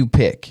one you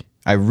pick.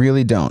 I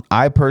really don't.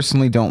 I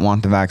personally don't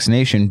want the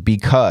vaccination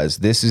because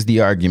this is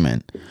the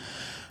argument.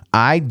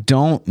 I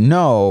don't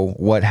know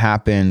what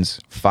happens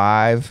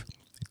 5,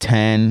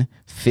 10,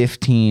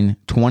 15,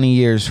 20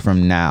 years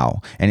from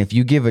now. And if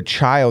you give a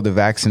child a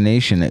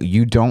vaccination that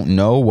you don't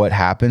know what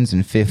happens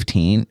at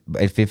 15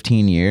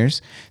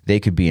 years, they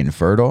could be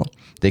infertile.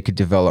 They could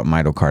develop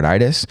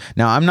myocarditis.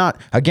 Now,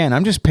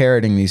 I'm just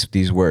parroting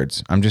these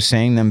words. I'm just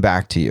saying them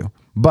back to you.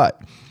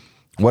 But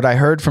what I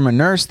heard from a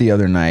nurse the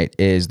other night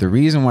is the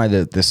reason why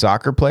the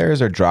soccer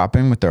players are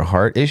dropping with their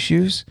heart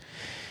issues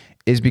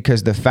is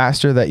because the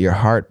faster that your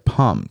heart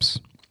pumps,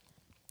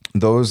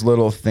 those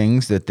little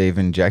things that they've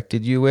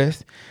injected you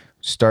with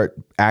start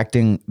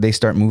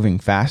moving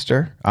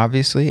faster,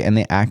 obviously, and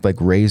they act like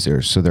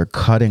razors, so they're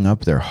cutting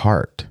up their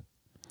heart.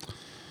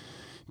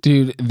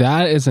 Dude,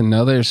 that is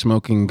another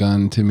smoking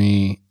gun to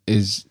me,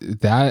 is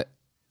that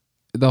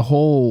the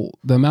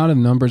amount of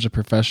numbers of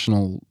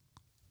professional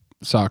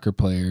soccer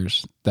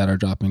players that are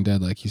dropping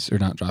dead, or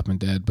not dropping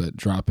dead, but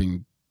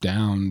dropping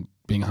down,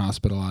 being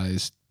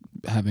hospitalized,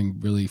 having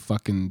really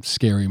fucking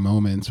scary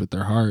moments with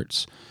their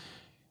hearts.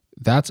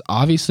 That's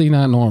obviously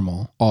not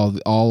normal.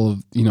 All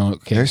of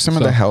okay, there's some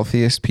of the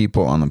healthiest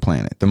people on the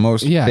planet. The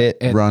most fit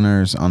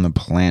runners on the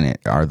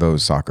planet are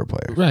those soccer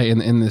players. Right,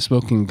 and the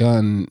smoking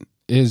gun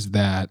is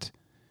that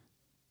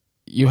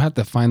you have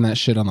to find that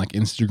shit on like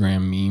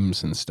Instagram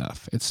memes and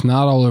stuff. It's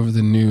not all over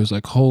the news.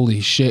 Like,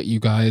 holy shit, you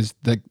guys!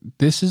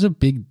 This is a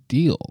big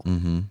deal.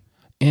 Mm-hmm.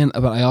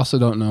 But I also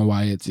don't know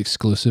why it's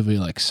exclusively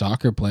like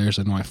soccer players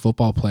and why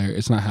football players.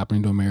 It's not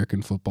happening to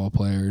American football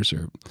players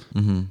or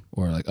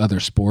like other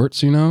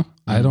sports.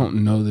 I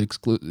don't know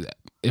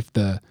if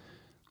the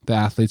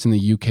athletes in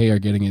the UK are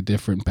getting a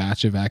different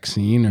batch of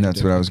vaccine. Or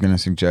That's what I was going to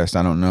suggest.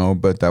 I don't know,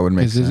 but that would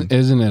make sense.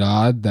 Isn't it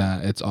odd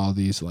that it's all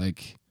these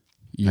like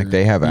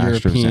they have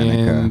European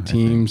AstraZeneca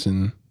teams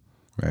and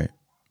right?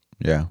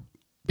 Yeah,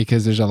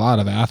 because there's a lot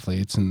of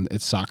athletes and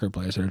it's soccer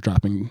players that are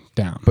dropping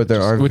down. But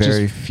there are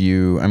very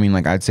few. I mean,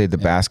 like I'd say the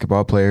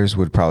basketball players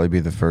would probably be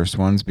the first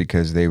ones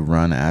because they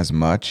run as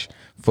much.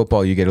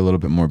 Football, you get a little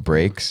bit more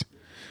breaks.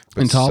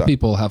 And tall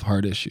people have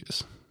heart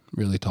issues.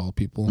 Really tall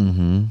people.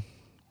 Mm-hmm.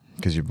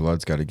 Because your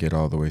blood's got to get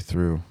all the way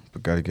through.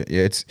 But got to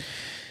get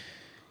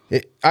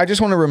I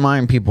just want to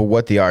remind people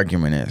what the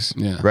argument is,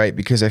 right?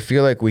 Because I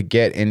feel like we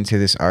get into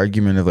this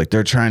argument of like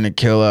they're trying to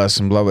kill us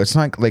and blah blah. It's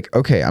not like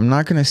okay, I'm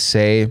not going to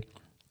say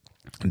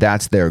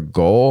that's their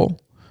goal,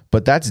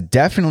 but that's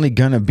definitely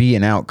going to be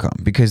an outcome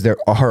because there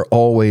are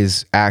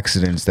always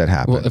accidents that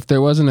happen. Well, if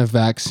there wasn't a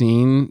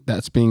vaccine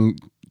that's being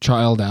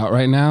trialed out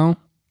right now,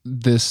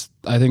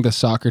 I think the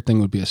soccer thing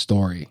would be a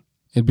story.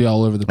 It'd be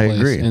all over the place. I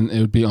agree. And it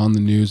would be on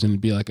the news and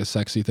it'd be like a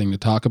sexy thing to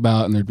talk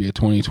about. And there'd be a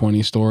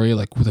 2020 story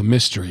like with a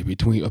mystery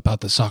about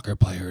the soccer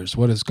players.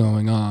 What is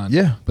going on?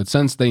 Yeah. But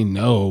since they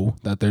know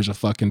that there's a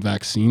fucking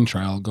vaccine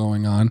trial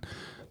going on,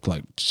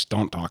 like just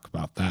don't talk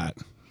about that.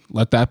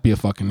 Let that be a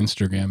fucking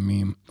Instagram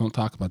meme. Don't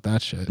talk about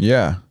that shit.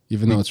 Yeah.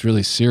 Even though it's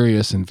really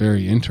serious and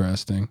very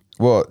interesting.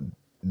 Well,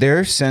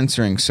 they're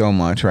censoring so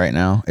much right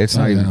now. It's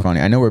not even funny.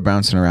 I know we're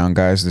bouncing around,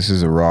 guys. This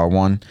is a raw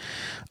one.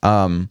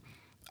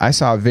 I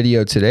saw a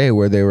video today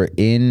where they were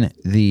in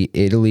the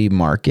Italy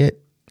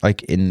market,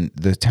 like in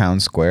the town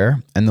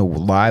square, and the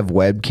live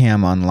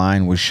webcam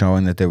online was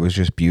showing that it was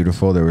just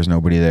beautiful. There was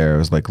nobody there. It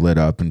was like lit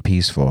up and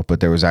peaceful, but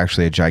there was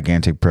actually a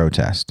gigantic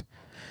protest.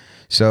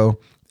 So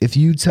if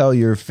you tell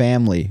your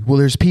family, well,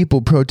 there's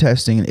people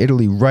protesting in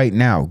Italy right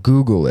now,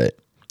 Google it.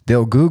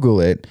 They'll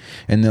Google it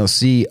and they'll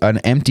see an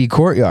empty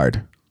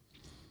courtyard.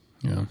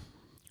 Yeah.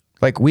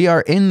 Like we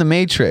are in the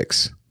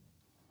Matrix.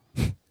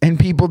 And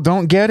people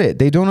don't get it.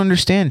 They don't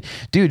understand.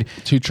 Dude.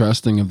 Too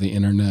trusting of the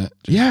internet.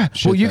 Yeah.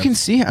 Well, you can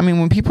see, I mean,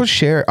 when people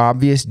share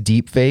obvious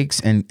deep fakes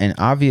and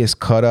obvious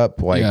cut up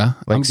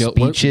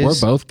speeches.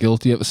 We're both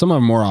guilty of some are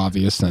more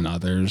obvious than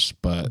others,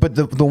 but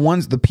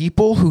the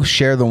people who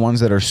share the ones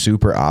that are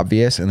super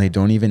obvious and they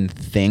don't even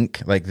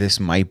think like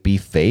this might be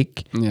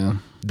fake. Yeah.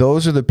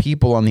 Those are the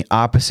people on the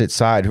opposite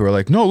side who are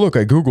like, no, look,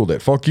 I Googled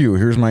it. Fuck you.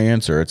 Here's my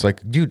answer. It's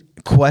like, dude,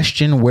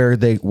 question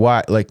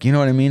why, like, you know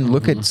what I mean? Mm-hmm.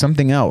 Look at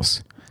something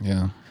else.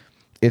 Yeah.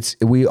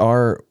 We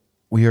are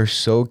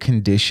so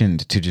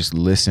conditioned to just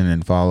listen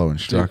and follow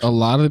instructions. Dude, a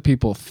lot of the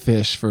people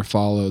fish for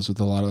follows with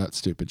a lot of that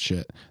stupid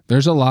shit.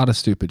 There's a lot of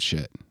stupid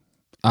shit.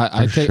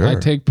 I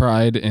take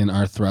pride in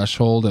our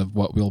threshold of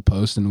what we'll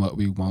post and what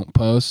we won't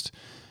post.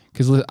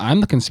 Because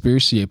I'm the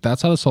conspiracy ape.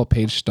 That's how this whole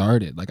page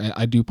started. Like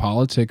I do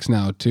politics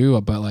now too,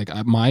 but like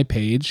my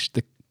page,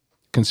 the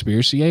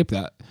conspiracy ape,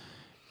 that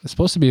it's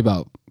supposed to be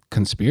about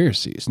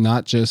conspiracies,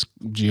 not just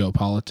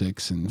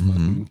geopolitics and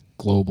fucking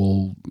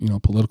global,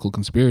 political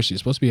conspiracy.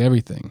 It's supposed to be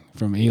everything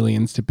from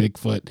aliens to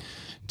Bigfoot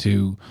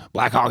to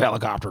Black Hawk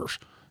helicopters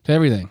to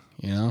everything,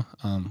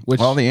 which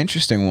all the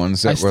interesting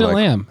ones that I still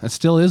am. It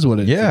still is what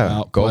it's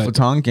about. Gulf of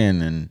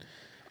Tonkin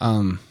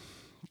and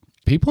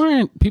people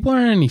aren't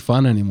any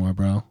fun anymore,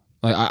 bro.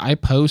 Like I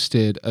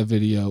posted a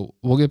video.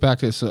 We'll get back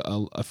to this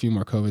a few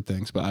more COVID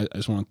things, but I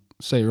just want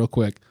to say real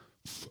quick.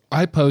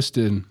 I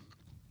posted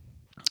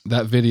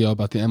that video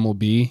about the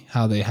MLB,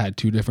 how they had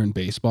two different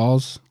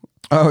baseballs.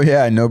 Oh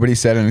yeah, nobody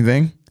said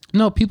anything.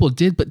 No, people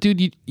did, but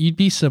dude, you'd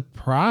be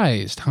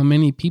surprised how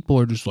many people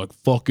are just like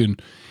fucking.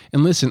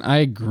 And listen, I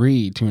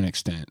agree to an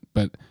extent,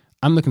 but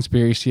I'm the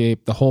conspiracy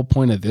ape. The whole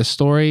point of this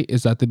story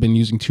is that they've been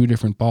using two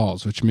different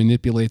balls, which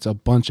manipulates a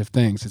bunch of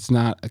things. It's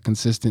not a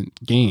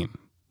consistent game.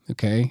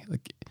 Okay,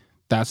 like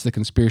that's the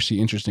conspiracy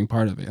interesting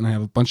part of it. And I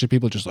have a bunch of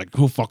people just like,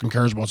 who fucking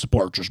cares about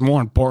sports? There's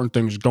more important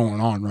things going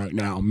on right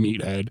now,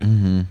 meathead.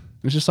 Mm-hmm.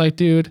 It's just like,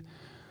 dude,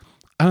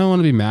 I don't want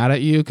to be mad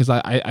at you because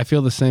I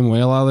feel the same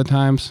way a lot of the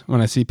times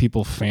when I see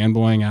people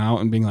fanboying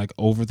out and being like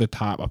over the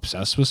top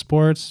obsessed with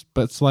sports.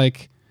 But it's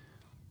like,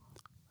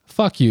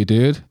 fuck you,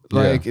 dude.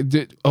 Like,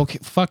 dude, okay,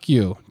 fuck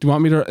you. Do you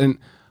want me to? And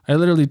I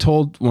literally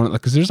told one,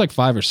 because there's like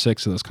 5 or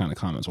 6 of those kind of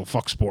comments. Well,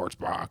 fuck sports,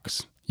 bro.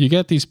 'Cause you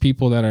get these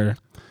people that are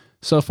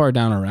so far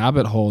down a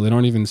rabbit hole, they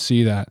don't even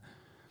see that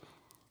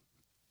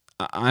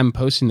I'm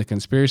posting the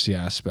conspiracy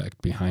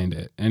aspect behind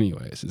it.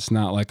 Anyways, it's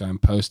not like I'm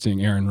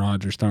posting Aaron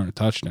Rodgers throwing a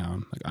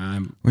touchdown.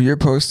 Like well, you're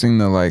posting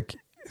the like,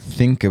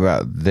 think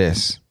about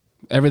this.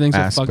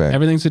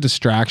 Everything's a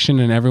distraction,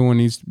 and everyone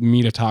needs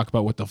me to talk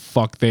about what the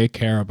fuck they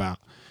care about.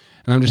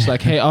 And I'm just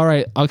like, hey, all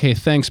right, okay,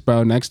 thanks,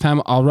 bro. Next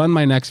time, I'll run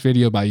my next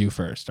video by you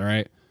first. All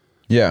right.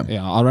 Yeah.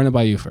 Yeah, I'll run it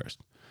by you first.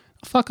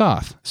 Fuck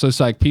off. So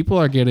it's like people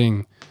are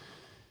getting.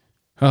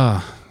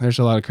 There's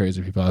a lot of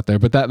crazy people out there,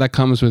 but that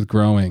comes with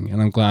growing,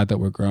 and I'm glad that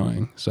we're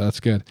growing. So that's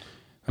good.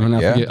 I'm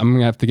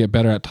gonna have to get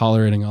better at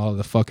tolerating all of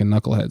the fucking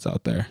knuckleheads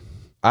out there.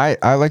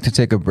 I like to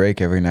take a break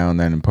every now and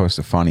then and post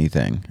a funny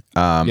thing.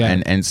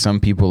 And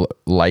some people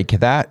like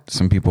that.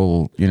 Some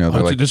people, they're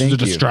like, this is a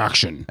 "Thank you."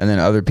 distraction. And then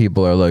other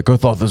people are like, I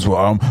thought this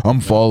was,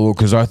 I'm following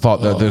because I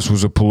thought that this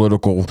was a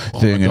political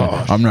thing and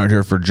I'm not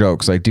here for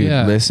jokes. Like, dude,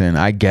 listen,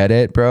 I get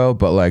it, bro,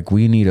 but like,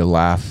 we need a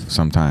laugh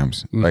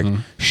sometimes. Like,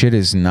 shit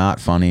is not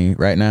funny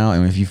right now.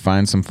 And if you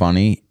find some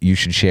funny, you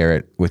should share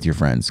it with your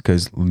friends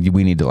because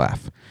we need to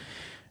laugh.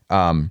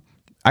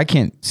 I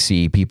can't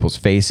see people's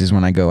faces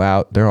when I go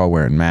out. They're all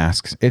wearing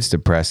masks. It's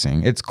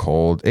depressing. It's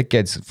cold. It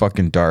gets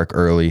fucking dark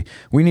early.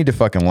 We need to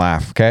fucking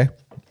laugh, okay?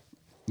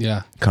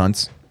 Yeah.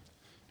 Cunts.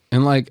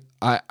 And like,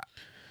 I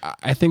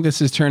think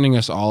this is turning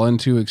us all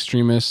into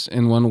extremists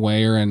in one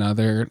way or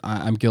another.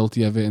 I'm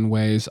guilty of it in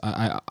ways.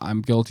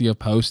 I'm guilty of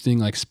posting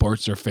like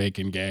sports are fake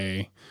and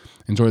gay.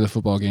 Enjoy the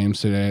football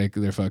games today.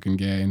 They're fucking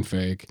gay and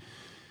fake.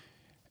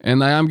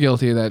 And I'm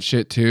guilty of that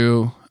shit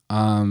too.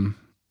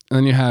 And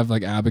then you have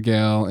like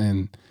Abigail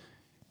and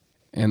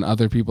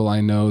other people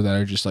I know that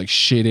are just like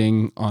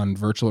shitting on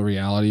virtual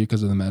reality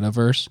because of the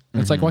metaverse.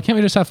 It's like, why can't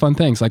we just have fun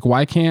things? Like,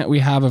 why can't we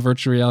have a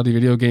virtual reality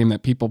video game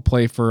that people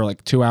play for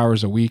like 2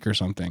 hours a week or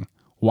something?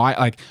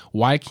 Why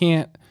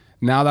can't,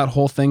 now that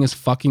whole thing is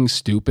fucking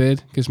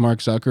stupid because Mark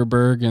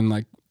Zuckerberg and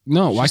like,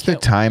 no, why Just the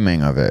can't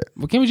timing of it.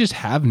 why can't we just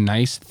have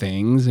nice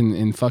things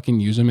and fucking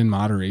use them in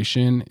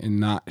moderation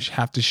and not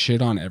have to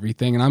shit on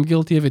everything? And I'm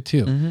guilty of it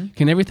too.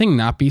 Can everything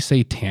not be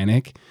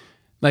satanic?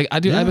 Like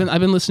I do, yeah. I've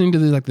been listening to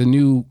the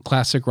new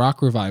classic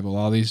rock revival,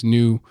 all these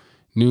new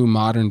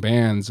modern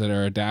bands that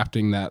are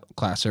adapting that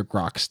classic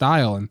rock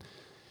style, and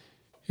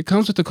it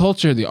comes with the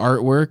culture, the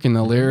artwork, and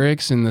the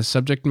lyrics, and the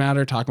subject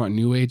matter, talking about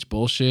new age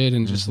bullshit,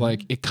 and just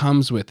like it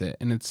comes with it,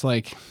 and it's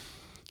like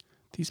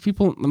these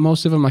people,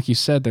 most of them, like you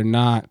said, they're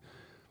not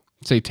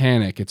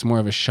satanic. It's more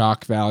of a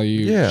shock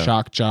value,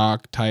 shock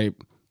jock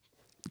type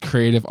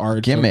creative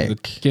art,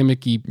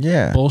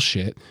 gimmicky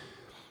bullshit.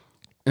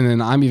 And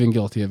then I'm even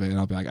guilty of it, and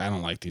I'll be like, I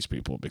don't like these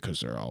people because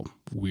they're all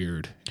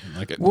weird, and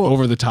like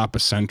over the top,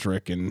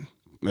 eccentric, and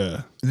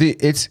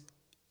it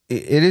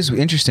is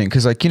interesting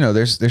because like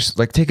there's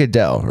like take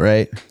Adele,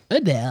 right?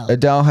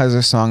 Adele has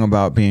a song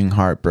about being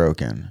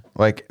heartbroken,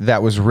 like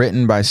that was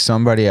written by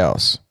somebody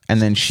else,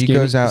 and then she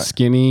goes out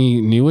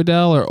skinny new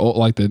Adele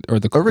or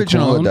the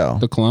original clone? Adele,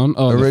 the clone,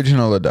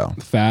 original Adele,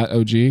 fat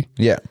OG,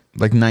 yeah,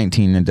 like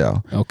 19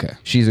 Adele. Okay,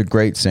 she's a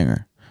great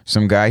singer.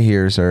 Some guy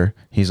hears her,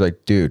 he's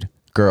like, dude,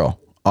 girl.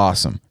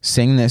 Awesome.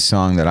 Sing this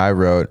song that I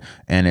wrote,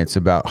 and it's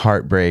about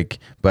heartbreak,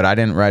 but I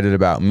didn't write it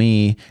about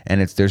me, and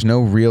there's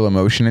no real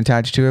emotion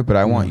attached to it, but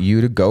I want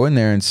you to go in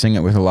there and sing it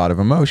with a lot of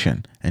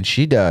emotion. And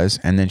she does,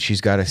 and then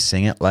she's got to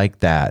sing it like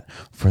that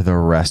for the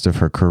rest of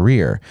her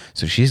career.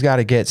 So she's got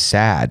to get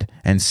sad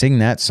and sing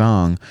that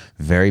song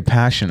very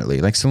passionately.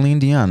 Like Celine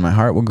Dion, My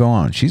Heart Will Go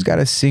On. She's got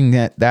to sing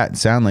that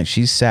sound like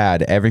she's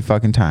sad every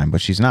fucking time,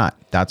 but she's not.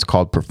 That's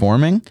called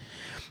performing.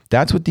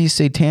 That's what these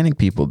satanic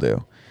people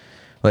do.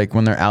 Like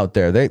when they're out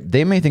there,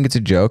 they may think it's a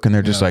joke and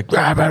they're just like,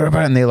 rah, rah, rah,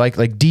 rah, and they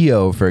like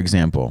Dio, for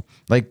example.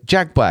 Like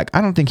Jack Black,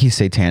 I don't think he's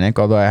satanic,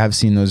 although I have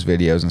seen those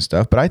videos and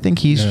stuff, but I think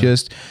he's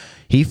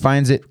he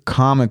finds it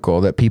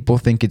comical that people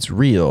think it's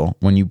real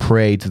when you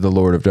pray to the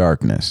Lord of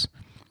Darkness.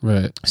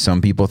 Right.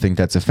 Some people think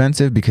that's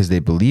offensive because they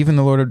believe in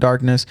the Lord of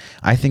Darkness.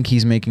 I think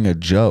he's making a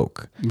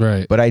joke.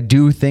 Right. But I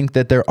do think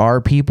that there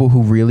are people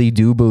who really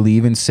do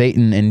believe in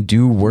Satan and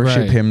do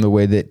worship him the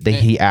way that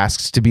he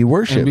asks to be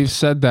worshipped. And we've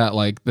said that,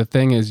 like, the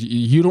thing is,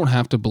 you don't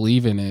have to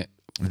believe in it.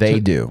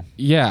 They do.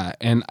 Yeah,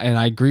 and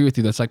I agree with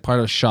you. That's like part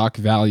of shock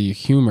value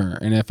humor.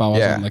 And if I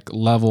was on like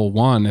level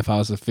 1, if I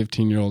was a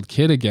 15-year-old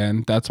kid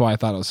again, that's why I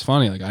thought it was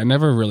funny. Like I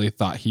never really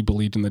thought he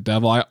believed in the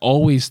devil. I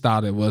always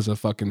thought it was a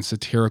fucking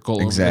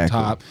satirical over the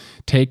top,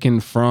 taken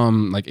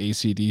from like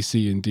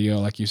AC/DC and Dio,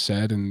 like you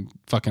said, and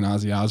fucking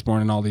Ozzy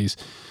Osbourne and all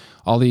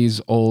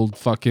these old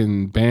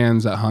fucking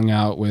bands that hung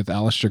out with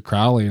Aleister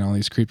Crowley and all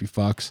these creepy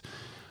fucks.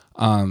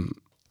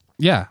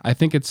 Yeah, I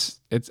think it's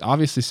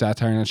obviously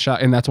satire and it's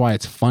shot, and that's why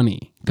it's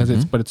funny because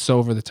it's so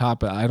over the top.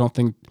 But I don't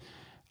think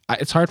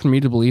it's hard for me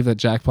to believe that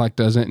Jack Black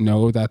doesn't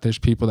know that there's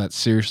people that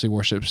seriously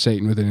worship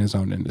Satan within his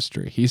own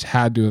industry. He's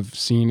had to have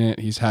seen it.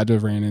 He's had to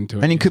have ran into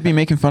it, and he could be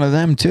making fun of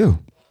them too.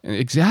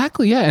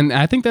 Exactly. Yeah, and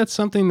I think that's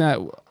something that,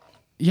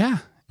 yeah.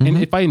 And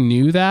if I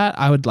knew that,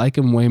 I would like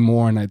him way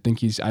more, and I think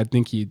he's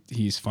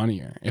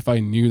funnier. If I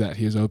knew that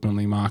he was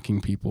openly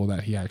mocking people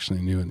that he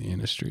actually knew in the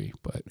industry,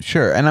 but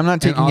sure. And I'm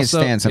not taking his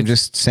stance. I'm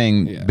just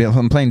saying,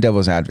 I'm playing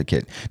devil's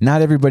advocate.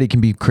 Not everybody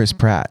can be Chris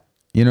Pratt.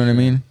 You know what I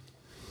mean?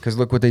 Because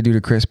look what they do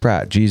to Chris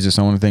Pratt. Jesus,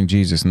 I want to thank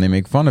Jesus, and they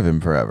make fun of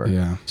him forever.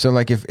 Yeah. So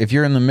like, if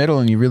you're in the middle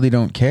and you really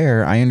don't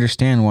care, I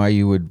understand why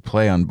you would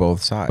play on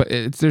both sides.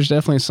 But there's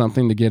definitely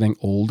something to getting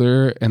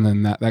older, and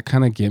then that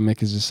kind of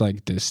gimmick is just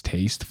like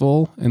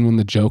distasteful. And when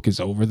the joke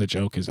is over, the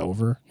joke is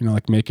over. You know,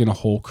 like making a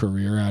whole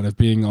career out of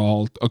being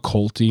all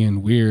occulty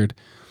and weird.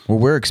 Well,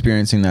 we're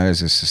experiencing that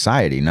as a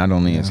society, not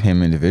only as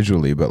him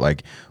individually, but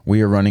like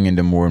we are running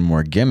into more and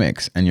more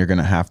gimmicks, and you're going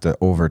to have to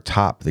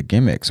overtop the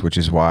gimmicks, which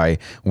is why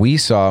we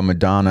saw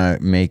Madonna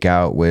make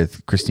out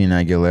with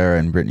Christina Aguilera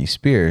and Britney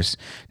Spears.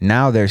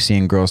 Now they're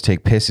seeing girls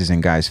take pisses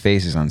in guys'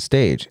 faces on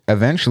stage.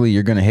 Eventually,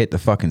 you're going to hit the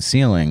fucking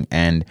ceiling,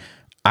 and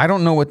I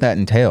don't know what that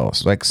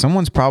entails. Like,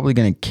 someone's probably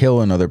going to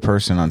kill another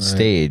person on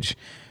stage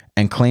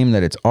and claim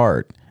that it's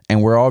art,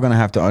 and we're all going to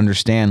have to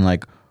understand,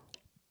 like,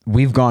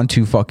 we've gone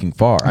too fucking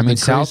far. I mean,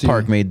 South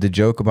Park made the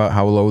joke about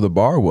how low the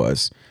bar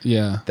was.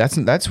 Yeah.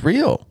 That's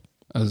real.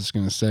 I was just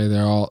going to say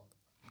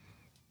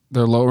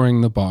they're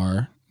lowering the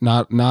bar.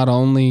 Not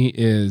only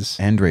is...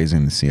 And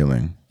raising the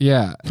ceiling.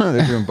 Yeah.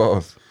 They're doing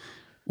both.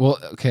 Well,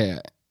 okay.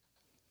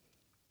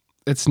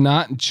 It's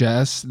not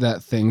just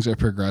that things are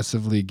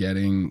progressively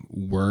getting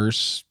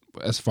worse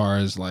as far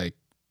as like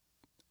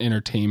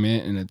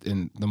entertainment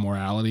and the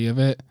morality of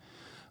it,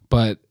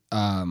 but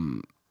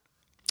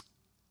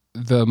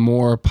the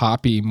more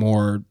poppy,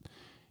 more,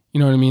 you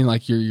know what I mean?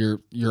 Like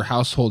your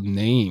household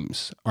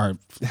names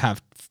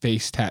have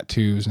face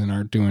tattoos and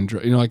are doing,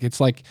 like it's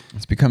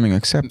becoming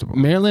acceptable.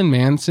 Marilyn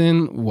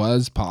Manson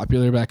was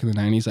popular back in the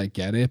 90s. I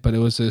get it, but it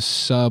was a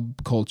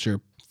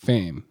subculture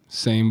fame.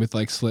 Same with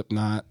like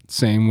Slipknot.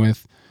 Same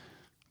with,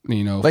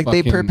 like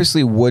they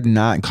purposely would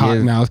not give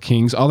Cottonmouth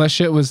Kings. All that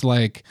shit was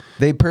like,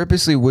 they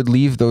purposely would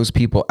leave those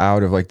people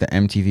out of like the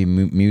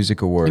MTV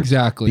Music Awards.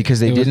 Exactly.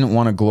 Because they didn't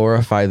want to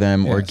glorify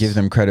them or give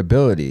them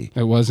credibility.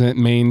 It wasn't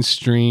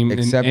mainstream.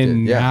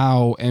 And yeah.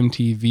 Now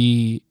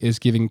MTV is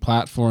giving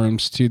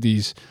platforms to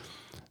these.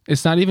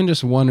 It's not even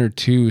just one or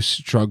two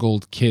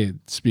struggled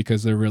kids,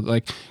 because they're really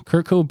like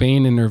Kurt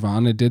Cobain and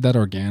Nirvana did that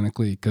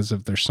organically because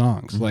of their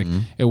songs. Like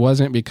it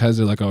wasn't because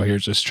they're like, oh,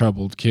 here's this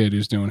troubled kid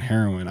who's doing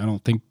heroin. I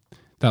don't think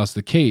that was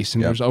the case.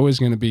 And there's always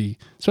going to be,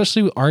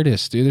 especially with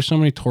artists, dude, there's so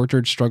many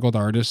tortured, struggled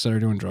artists that are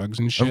doing drugs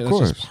and shit. Of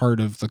course. That's just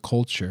part of the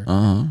culture.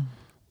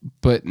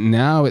 But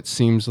now it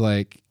seems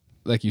like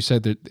you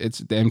said, that it's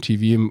the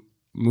MTV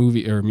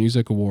movie or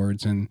music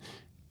awards, and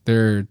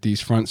they're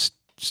these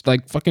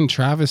like fucking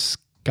Travis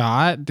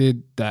Scott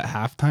did that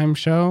halftime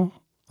show.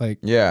 Like,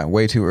 yeah,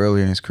 way too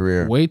early in his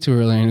career.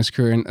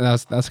 And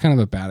that's kind of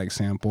a bad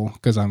example,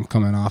 because I'm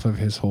coming off of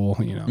his whole,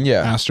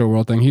 Astro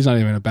World thing. He's not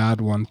even a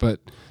bad one, but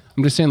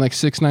I'm just saying, like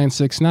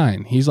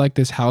 6969. He's like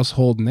this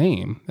household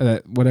name.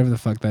 That whatever the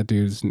fuck that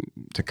dude's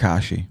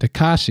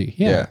Tekashi.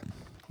 Yeah.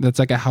 That's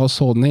like a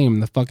household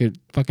name. The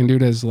fucking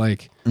dude is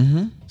like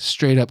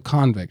straight up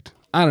convict.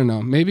 I don't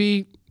know.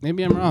 Maybe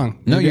I'm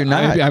wrong. No, you're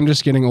not. I'm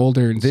just getting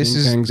older and this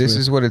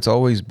is what it's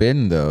always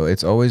been, though.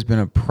 It's always been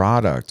a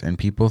product, and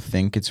people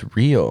think it's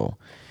real,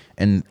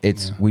 and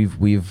it's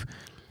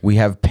we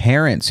have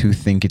parents who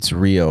think it's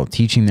real,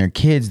 teaching their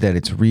kids that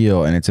it's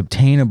real and it's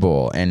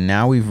obtainable. And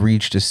now we've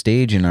reached a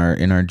stage in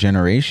our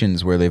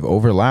generations where they've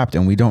overlapped,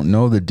 and we don't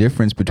know the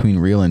difference between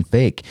real and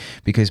fake,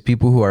 because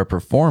people who are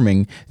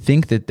performing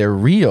think that they're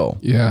real.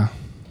 Yeah.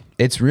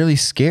 It's really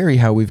scary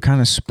how we've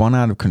kind of spun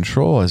out of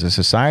control as a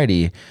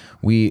society.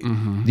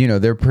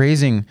 They're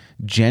praising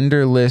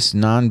genderless,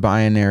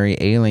 non-binary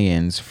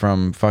aliens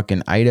from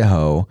fucking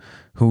Idaho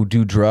who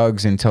do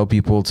drugs and tell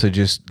people to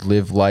just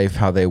live life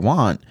how they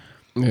want.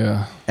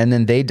 Yeah. And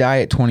then they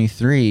die at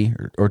 23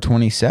 or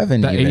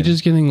 27. The age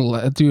is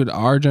getting, dude,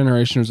 our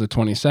generation was the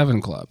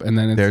 27 club. And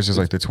then theirs is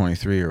like the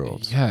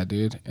 23-year-olds. Yeah,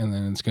 dude. And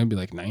then it's going to be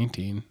like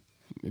 19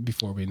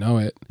 before we know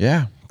it.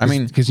 Yeah. I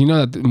mean, because you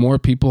know that more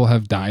people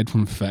have died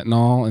from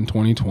fentanyl in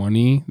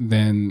 2020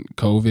 than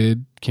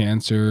COVID,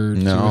 cancer,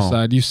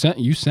 suicide. You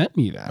sent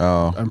me that.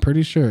 Oh. I'm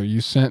pretty sure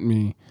you sent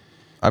me.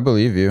 I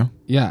believe you.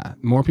 Yeah.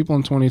 More people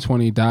in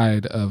 2020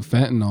 died of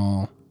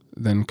fentanyl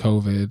than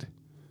COVID,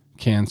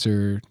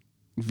 cancer,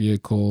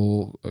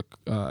 vehicle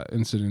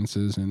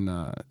incidences,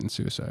 and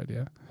suicide.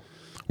 Yeah.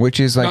 Which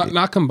is like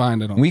not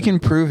combined. We can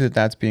prove that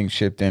that's being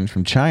shipped in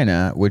from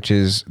China, which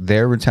is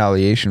their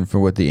retaliation for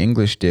what the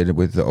English did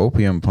with the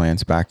opium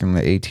plants back in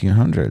the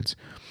 1800s.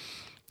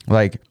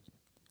 Like,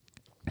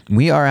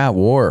 we are at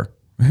war.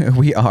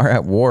 We are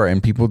at war,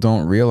 and people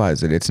don't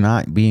realize it. It's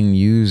not being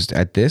used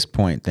at this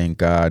point, thank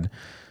God,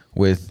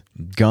 with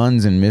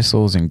guns and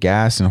missiles and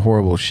gas and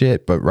horrible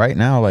shit. But right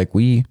now, like,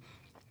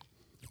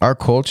 our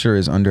culture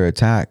is under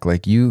attack.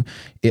 Like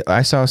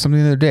I saw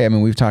something the other day. I mean,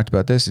 we've talked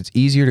about this. It's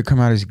easier to come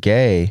out as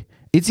gay.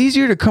 It's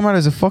easier to come out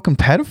as a fucking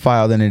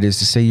pedophile than it is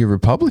to say you're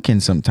Republican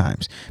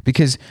sometimes,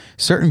 because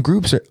certain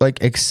groups are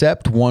like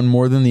accept one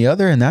more than the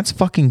other, and that's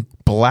fucking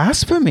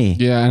blasphemy.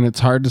 Yeah, and it's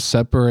hard to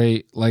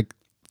separate like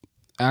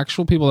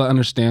actual people that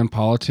understand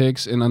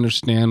politics and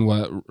understand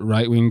what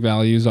right-wing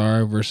values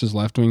are versus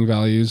left-wing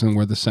values and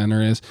where the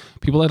center is.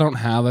 People that don't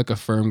have like a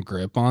firm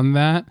grip on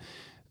that,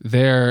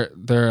 they're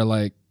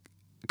like,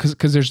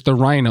 because there's the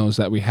rhinos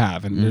that we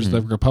have, and there's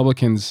the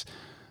Republicans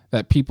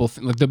that people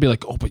like, they'll be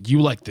like, oh, but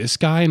you like this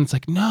guy, and it's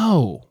like,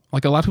 no,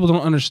 like a lot of people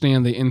don't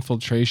understand the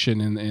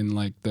infiltration and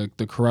like the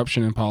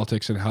corruption in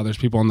politics, and how there's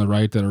people on the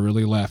right that are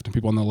really left and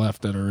people on the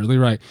left that are really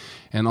right,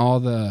 and all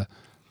the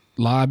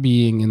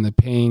lobbying and the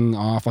paying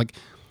off. Like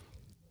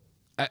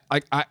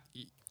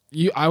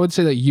I would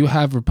say that you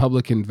have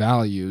Republican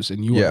values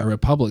and you are a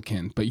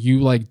Republican, but you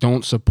like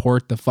don't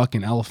support the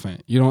fucking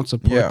elephant. You don't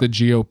support the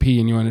GOP,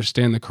 and you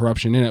understand the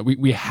corruption in it.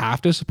 We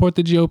have to support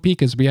the GOP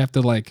because we have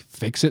to like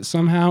fix it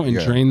somehow and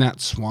drain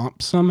that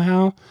swamp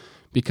somehow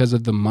because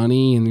of the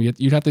money, and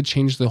you'd have to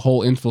change the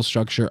whole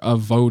infrastructure of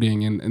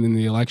voting and then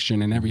the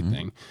election and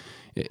everything.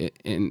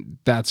 And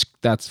that's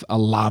a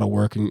lot of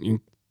work and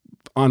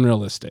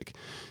unrealistic.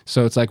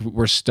 So it's like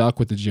we're stuck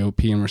with the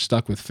GOP and we're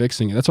stuck with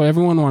fixing it. That's why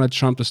everyone wanted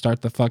Trump to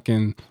start the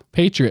fucking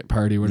Patriot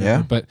Party or whatever.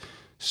 Yeah. But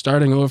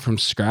starting over from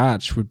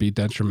scratch would be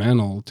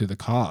detrimental to the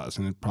cause,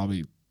 and it'd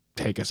probably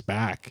take us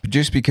back.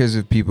 Just because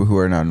of people who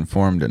are not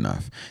informed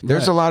enough.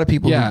 There's a lot of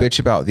people who bitch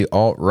about the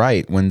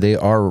alt-right when they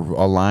are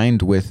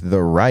aligned with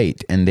the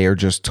right, and they are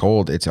just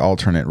told it's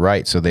alternate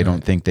right, so they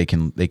don't think they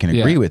can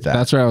agree with that.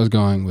 That's where I was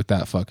going with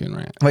that fucking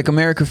rant. Like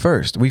America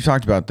First. We've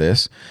talked about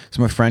this.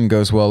 So my friend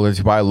goes, well,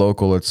 let's buy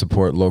local, let's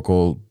support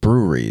local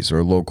breweries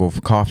or local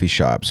coffee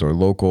shops or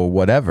local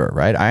whatever,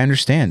 right? I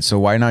understand. So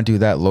why not do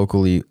that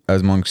locally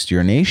amongst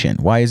your nation?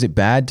 Why is it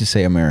bad to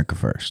say America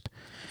First?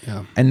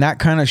 Yeah. And that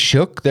kind of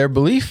shook their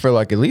belief for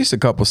like at least a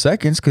couple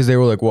seconds, because they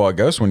were like, well, I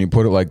guess when you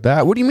put it like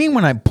that. What do you mean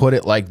when I put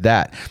it like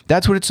that?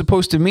 That's what it's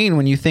supposed to mean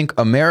when you think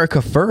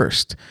America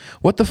first.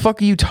 What the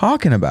fuck are you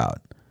talking about?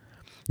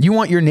 You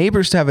want your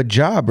neighbors to have a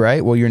job,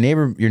 right? Well, your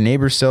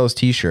neighbor sells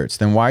t-shirts.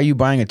 Then why are you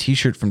buying a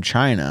t-shirt from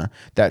China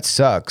that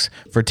sucks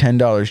for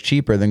 $10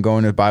 cheaper than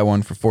going to buy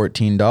one for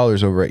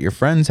 $14 over at your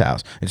friend's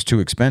house? It's too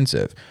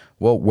expensive.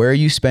 Well, where are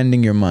you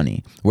spending your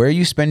money? Where are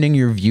you spending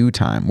your view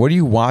time? What are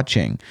you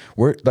watching?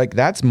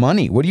 That's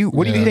money. What are you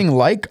hitting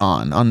like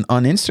on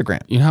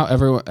Instagram? You know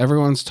how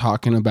everyone's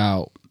talking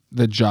about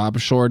the job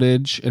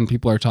shortage, and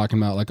people are talking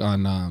about like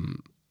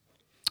on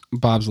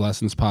Bob's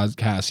Lessons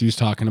podcast, he was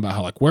talking about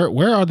how like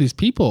where are these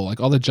people? Like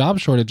all the job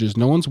shortages,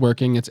 no one's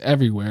working, it's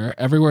everywhere.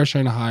 Everywhere's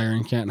trying to hire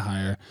and can't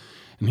hire.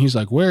 And he's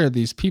like, where are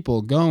these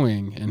people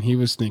going? And he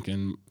was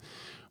thinking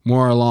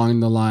more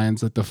along the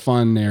lines like the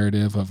fun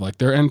narrative of like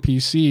they're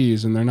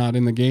NPCs and they're not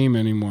in the game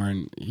anymore,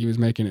 and he was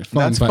making it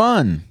fun. That's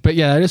fun. But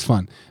yeah, it is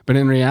fun. But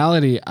in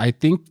reality, I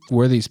think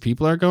where these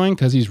people are going,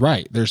 because he's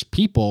right, there's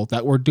people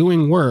that were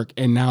doing work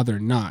and now they're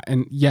not.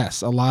 And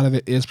yes, a lot of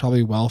it is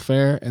probably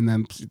welfare and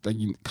then like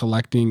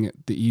collecting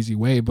the easy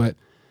way, but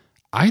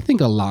I think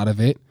a lot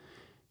of it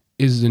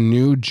is the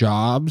new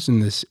jobs in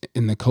the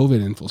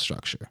COVID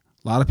infrastructure.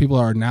 A lot of people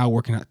are now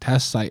working at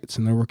test sites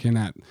and they're working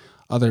at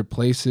other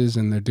places,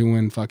 and they're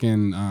doing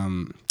fucking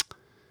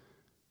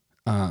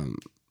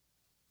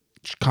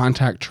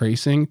contact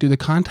tracing. Dude, the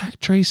contact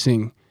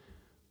tracing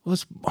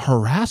was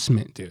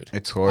harassment, dude.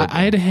 It's horrible.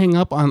 I had to hang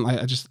up on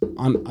like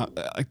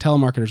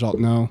telemarketers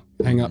all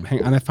hang up,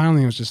 and I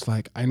finally was just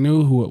like, I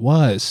knew who it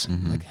was,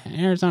 like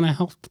Arizona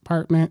Health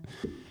Department,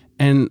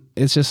 and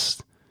it's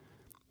just.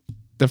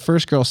 The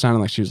first girl sounded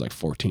like she was like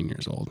 14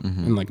 years old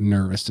and like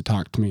nervous to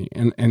talk to me.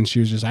 And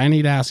she was just, I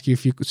need to ask you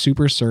if you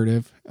super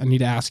assertive. I need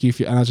to ask you if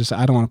you, and I was just,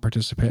 I don't want to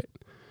participate.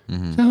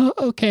 So,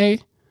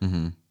 okay.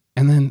 And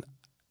then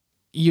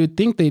you'd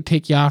think they'd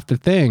take you off the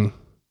thing.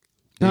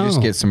 You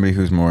just get somebody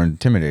who's more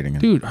intimidating.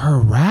 Dude,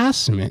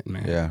 harassment,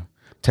 man. Yeah.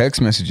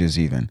 Text messages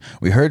even.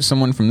 We heard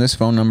someone from this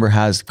phone number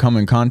has come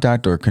in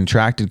contact or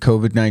contracted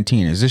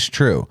COVID-19. Is this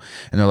true?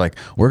 And they're like,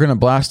 we're going to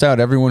blast out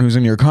everyone who's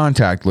in your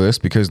contact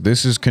list because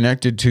this is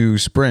connected to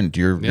Sprint,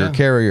 your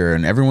carrier,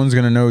 and everyone's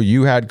going to know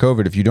you had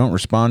COVID if you don't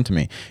respond to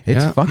me.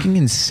 It's fucking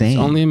insane.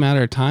 It's only a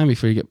matter of time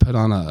before you get put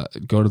on a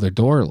go to the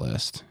door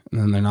list. And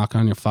then they're knocking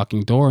on your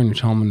fucking door and you're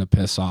telling them to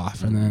piss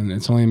off. And then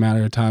it's only a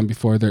matter of time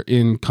before they're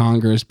in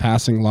Congress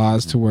passing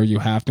laws to where you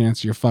have to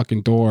answer your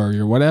fucking door or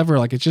your whatever.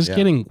 Like it's just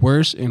getting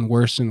worse and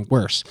worse and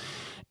worse.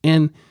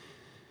 And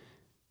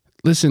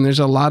listen, there's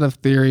a lot of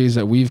theories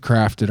that we've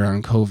crafted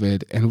around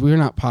COVID, and we're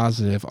not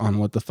positive on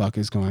what the fuck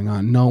is going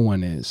on. No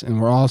one is.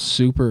 And we're all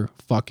super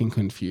fucking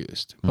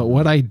confused. But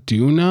what I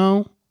do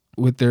know,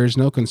 there's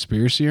no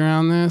conspiracy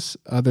around this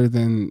other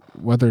than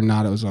whether or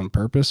not it was on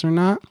purpose or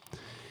not,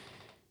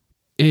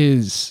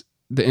 is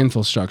the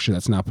infrastructure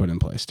that's not put in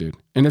place, dude.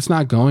 And it's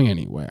not going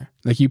anywhere.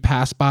 Like you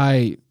pass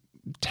by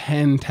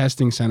 10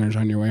 testing centers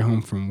on your way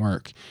home from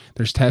work.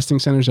 There's testing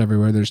centers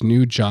everywhere. There's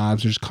new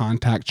jobs. There's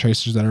contact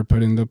tracers that are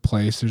put into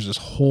place. There's this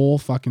whole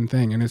fucking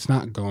thing, and it's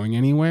not going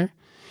anywhere.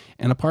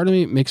 And a part of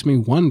me makes me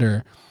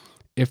wonder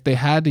if they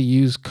had to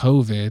use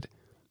COVID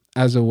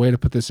as a way to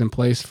put this in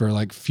place for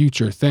like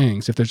future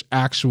things, if there's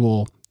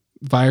actual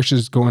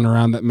viruses going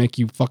around that make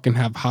you fucking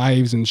have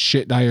hives and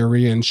shit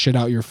diarrhea and shit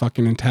out your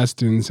fucking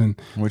intestines. And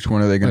which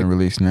one are they going to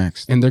release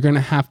next? And they're going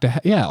to have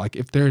to, like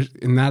if there's,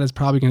 and that is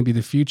probably going to be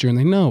the future, and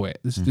they know it.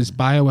 This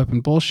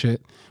bioweapon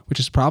bullshit, which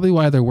is probably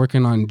why they're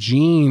working on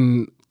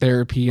gene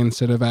therapy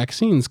instead of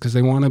vaccines, because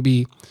they want to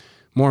be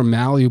more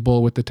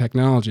malleable with the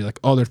technology. Like,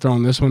 oh, they're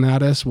throwing this one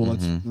at us. Well,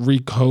 let's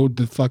recode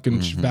the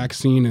fucking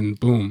vaccine and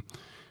boom.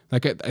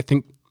 Like, I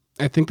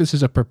think this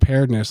is a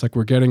preparedness. Like,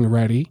 we're getting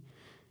ready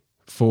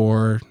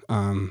for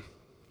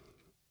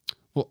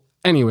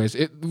anyways,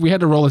 we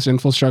had to roll this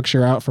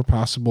infrastructure out for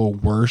possible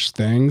worse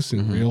things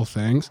and real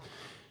things,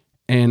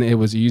 and it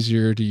was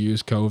easier to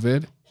use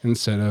COVID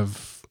instead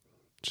of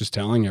just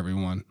telling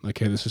everyone like,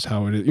 hey, this is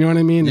how it is. You know what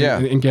I mean? Yeah.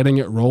 And getting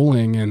it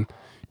rolling and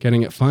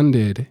getting it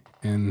funded.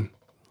 And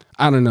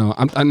I don't know.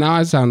 Now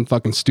I sound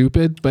fucking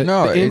stupid, but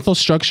No, the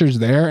infrastructure's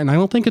there, and I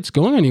don't think it's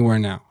going anywhere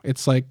now.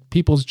 It's like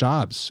people's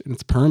jobs, and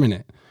it's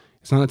permanent.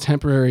 It's not a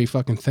temporary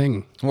fucking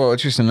thing. Well,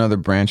 it's just another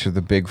branch of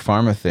the big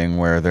pharma thing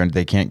where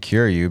they can't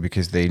cure you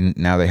because they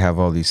have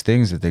all these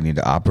things that they need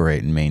to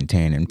operate and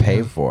maintain and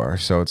pay for.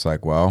 So it's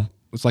like, well,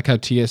 it's like how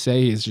TSA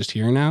is just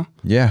here now.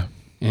 Yeah.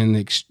 And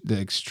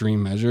the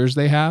extreme measures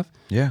they have.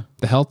 Yeah.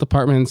 The health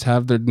departments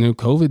have their new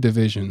COVID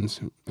divisions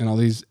and all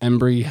these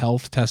Embry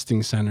health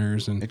testing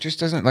centers and it just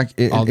doesn't like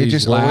all these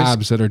just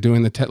labs that are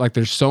doing the like.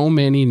 There's so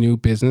many new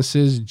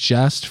businesses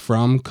just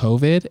from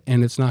COVID,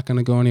 and it's not going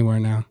to go anywhere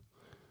now.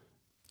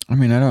 I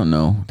mean, I don't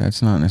know.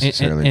 That's not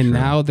necessarily and true.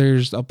 now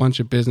there's a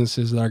bunch of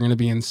businesses that are going to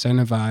be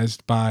incentivized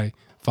by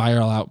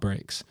viral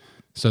outbreaks.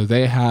 So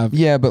they have...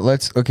 Yeah, but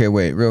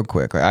wait, real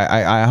quick.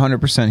 I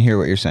 100% hear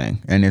what you're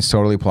saying, and it's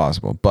totally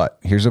plausible. But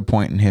here's a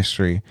point in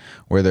history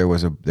where there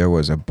was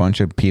a bunch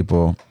of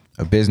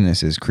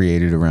businesses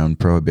created around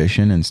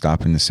prohibition and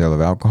stopping the sale of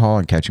alcohol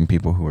and catching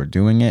people who are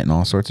doing it and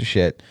all sorts of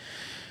shit.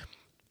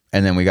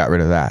 And then we got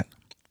rid of that.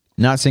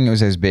 Not saying it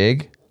was as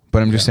big,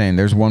 but I'm just saying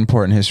there's one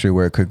part in history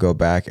where it could go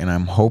back, and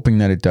I'm hoping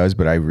that it does,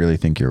 but I really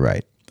think you're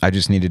right. I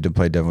just needed to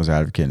play devil's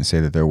advocate and say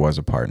that there was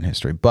a part in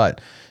history. But,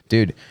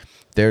 dude,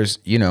 there's,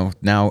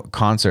 now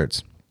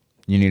concerts.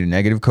 You need a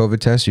negative COVID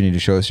test, you need to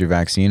show us your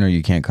vaccine, or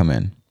you can't come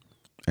in.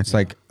 It's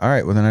like, all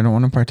right, well, then I don't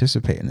want to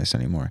participate in this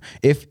anymore.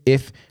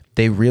 If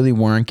they really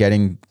weren't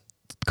getting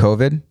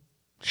COVID,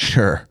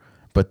 sure,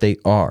 but they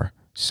are.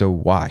 So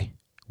why?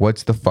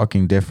 What's the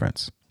fucking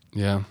difference?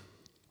 Yeah.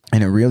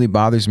 And it really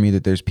bothers me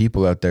that there's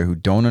people out there who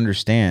don't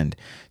understand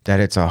that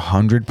it's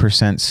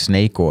 100%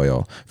 snake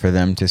oil for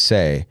them to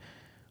say,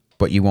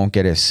 but you won't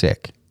get as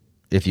sick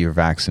if you're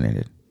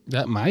vaccinated.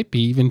 That might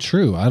be even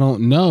true. I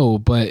don't know,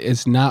 but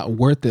it's not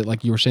worth it.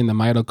 Like you were saying, the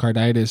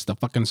myocarditis, the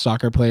fucking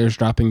soccer players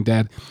dropping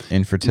dead.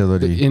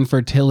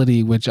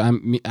 Infertility, which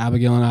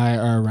Abigail and I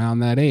are around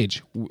that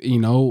age.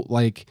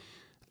 Like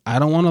I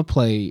don't want to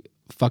play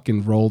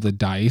fucking roll the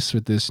dice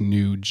with this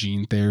new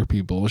gene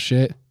therapy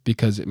bullshit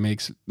because it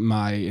makes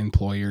my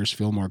employers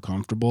feel more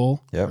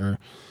comfortable. Yep. Or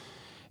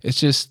it's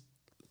just,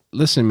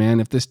 listen, man,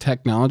 if this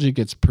technology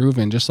gets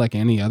proven just like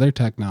any other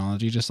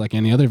technology, just like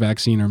any other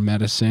vaccine or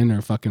medicine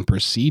or fucking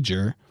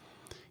procedure,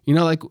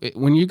 like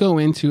when you go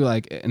into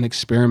like an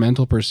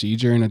experimental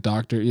procedure and a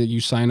doctor,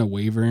 you sign a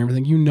waiver and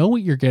everything, you know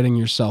what you're getting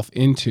yourself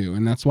into.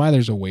 And that's why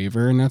there's a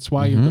waiver. And that's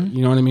why you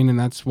know what I mean? And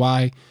that's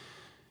why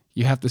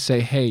you have to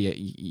say, hey,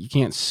 you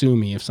can't sue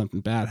me if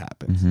something bad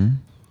happens. Mm-hmm.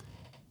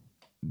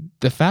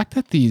 The fact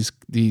that these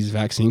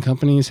vaccine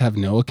companies have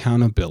no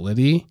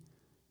accountability,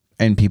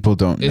 and people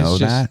don't know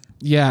that.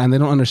 Yeah, and they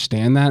don't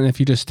understand that. And if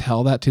you just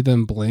tell that to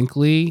them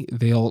blankly,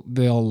 they'll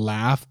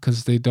laugh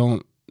because they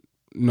don't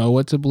know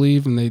what to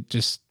believe, and they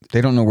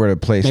don't know where to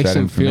place that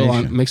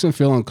information. Makes them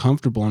feel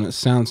uncomfortable, and it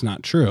sounds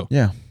not true.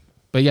 Yeah.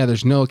 But yeah,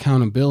 there's no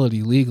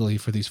accountability legally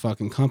for these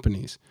fucking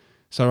companies.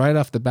 So right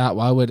off the bat,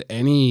 why would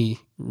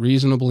any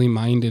reasonably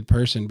minded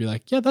person be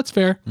like, yeah, that's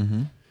fair.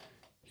 Mm-hmm. Yeah,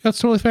 that's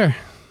totally fair.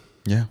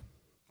 Yeah.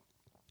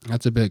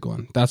 That's a big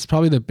one. That's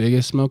probably the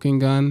biggest smoking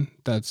gun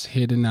that's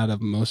hidden out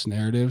of most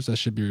narratives that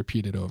should be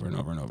repeated over and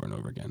over and over and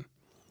over again.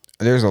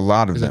 There's a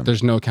lot of them.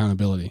 There's no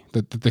accountability.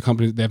 The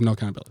companies, they have no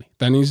accountability.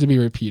 That needs to be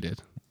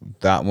repeated.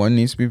 That one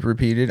needs to be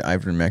repeated.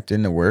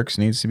 Ivermectin, the works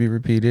needs to be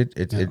repeated.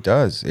 It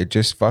does. It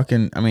just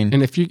fucking,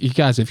 And if you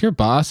guys, if your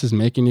boss is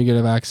making you get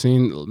a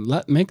vaccine,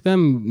 make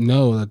them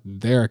know that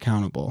they're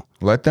accountable.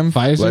 Let them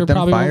fire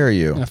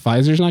you. Yeah,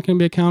 Pfizer's not going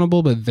to be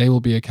accountable, but they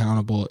will be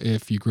accountable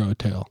if you grow a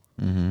tail.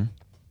 Mm-hmm.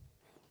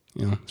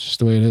 It's just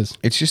the way it is.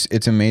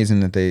 It's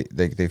amazing that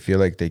they feel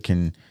like they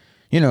can,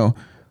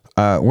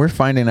 we're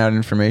finding out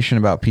information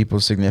about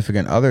people's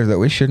significant other that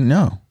we shouldn't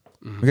know.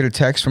 Mm-hmm. We get a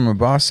text from a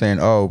boss saying,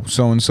 "Oh,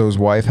 so and so's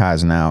wife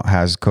has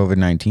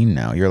COVID-19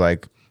 now." You're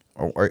like,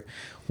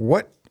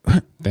 "What?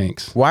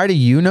 Thanks. Why do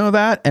you know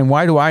that? And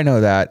why do I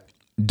know that?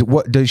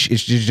 What does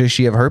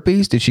she have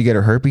herpes? Did she get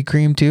her herpes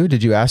cream too?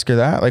 Did you ask her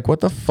that? Like, what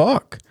the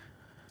fuck?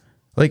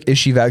 Like, is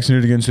she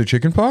vaccinated against the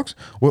chicken pox?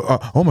 Well,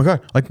 oh my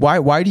God. Like,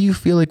 why do you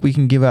feel like we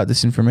can give out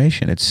this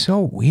information? It's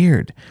so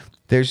weird.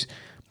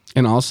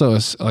 And also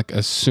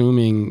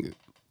assuming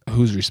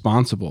who's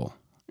responsible.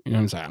 You know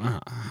what I'm saying? I don't know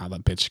how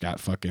that bitch got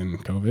fucking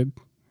COVID.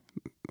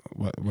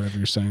 Whatever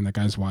you're saying, that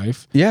guy's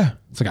wife. Yeah.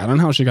 It's like, I don't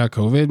know how she got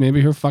COVID.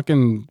 Maybe her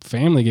fucking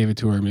family gave it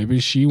to her. Maybe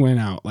she went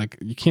out. Like,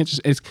 you can't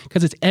it's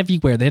because it's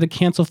everywhere. They had to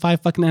cancel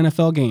 5 fucking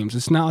NFL games.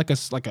 It's not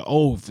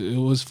it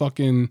was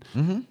fucking...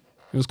 Mm-hmm.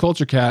 It was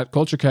Culture Cat.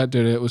 Culture Cat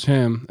did it. It was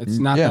him. It's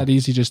not that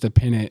easy just to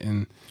pin it.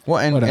 And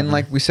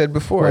like we said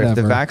before, if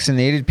the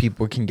vaccinated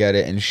people can get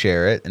it and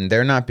share it, and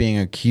they're not being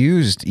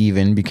accused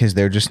even because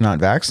they're just not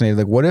vaccinated.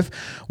 Like,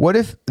 what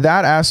if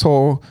that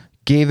asshole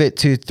gave it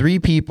to 3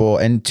 people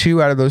and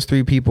 2 out of those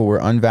 3 people were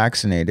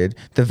unvaccinated?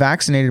 The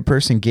vaccinated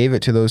person gave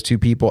it to those 2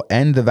 people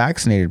and the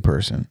vaccinated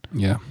person.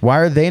 Yeah. Why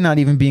are they not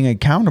even being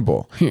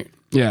accountable?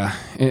 Yeah.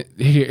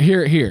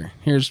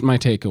 Here's my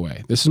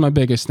takeaway. This is my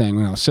biggest thing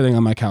when I was sitting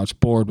on my couch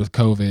bored with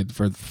COVID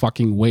for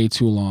fucking way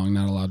too long,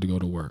 not allowed to go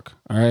to work.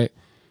 All right.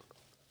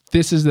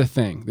 This is the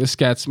thing. This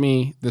gets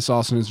me. This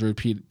also needs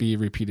to be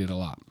repeated a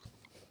lot.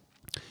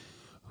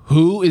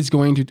 Who's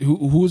going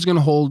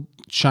to hold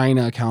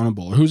China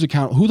accountable?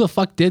 Who the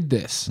fuck did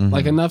this?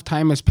 Like, enough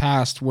time has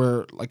passed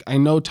where, like, I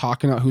know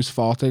talking about whose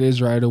fault it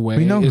is right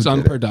away is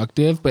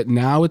unproductive, but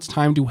now it's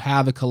time to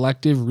have a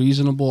collective,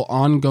 reasonable,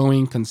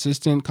 ongoing,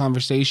 consistent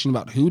conversation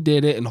about who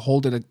did it and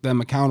hold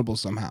them accountable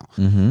somehow.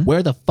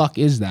 Where the fuck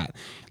is that?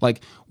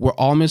 Like, we're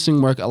all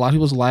missing work. A lot of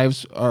people's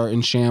lives are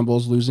in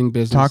shambles, losing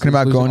business. Talking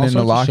about going into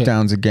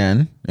lockdowns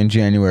again in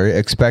January.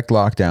 Expect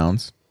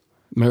lockdowns.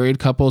 Married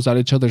couples at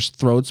each other's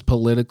throats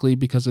politically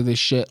because of this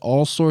shit.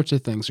 All sorts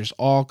of things. There's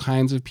all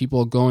kinds of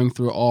people going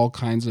through all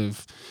kinds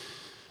of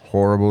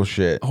horrible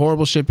shit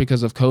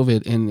because of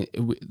COVID, and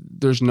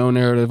there's no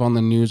narrative on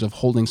the news of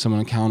holding someone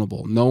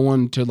accountable. No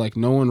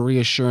one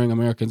reassuring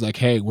Americans like,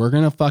 hey, we're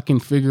gonna fucking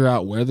figure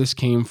out where this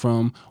came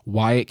from,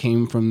 why it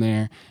came from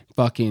there,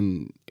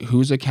 fucking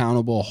who's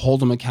accountable, hold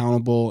them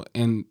accountable,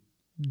 and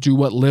do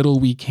what little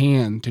we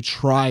can to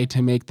try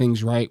to make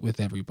things right with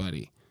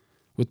everybody,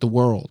 with the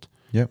world.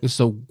 Yep. It's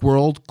a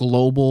world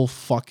global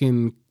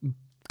fucking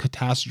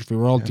catastrophe.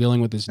 We're all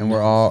dealing with this, and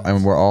we're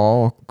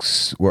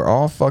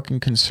all fucking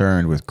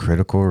concerned with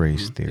critical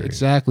race theory.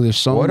 Exactly.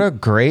 What a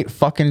great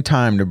fucking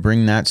time to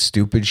bring that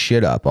stupid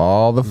shit up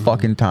all the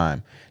fucking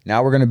time.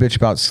 Now we're gonna bitch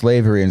about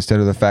slavery instead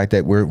of the fact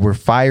that we're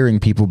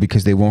firing people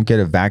because they won't get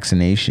a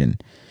vaccination.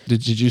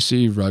 Did you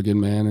see Rugged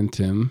Man and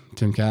Tim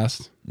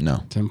Cast?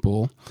 No. Tim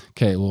Pool.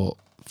 Okay, well,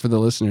 for the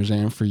listeners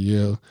and for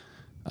you,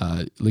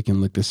 we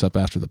can look this up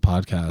after the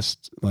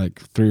podcast.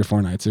 Like 3 or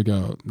 4 nights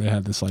ago, they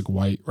had this like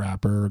white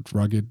rapper,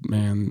 Rugged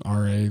Man,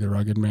 R.A., the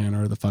Rugged Man,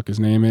 or the fuck his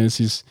name is.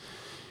 He's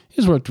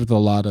worked with a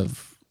lot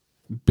of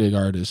big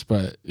artists,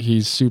 but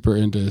he's super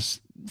into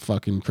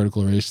fucking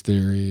critical race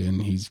theory,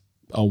 and he's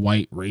a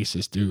white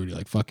racist dude. He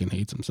like fucking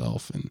hates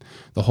himself, and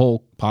the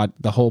whole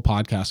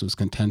podcast was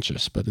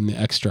contentious. But in the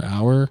extra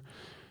hour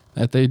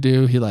that they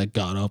do, he like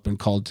got up and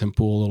called Tim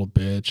Pool a little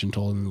bitch and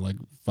told him to like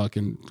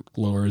fucking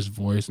lower his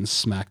voice and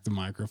smack the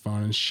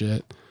microphone and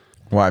shit.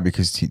 Why?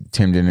 Because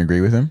Tim didn't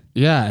agree with him?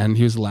 Yeah, and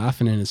he was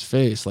laughing in his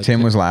face. Like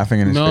Tim was laughing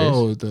in his face?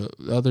 No, the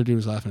other dude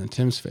was laughing in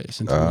Tim's face,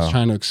 and Tim was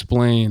trying to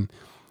explain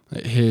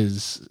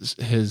his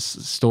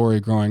story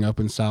growing up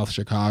in South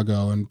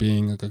Chicago and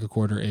being like a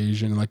quarter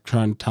Asian, and like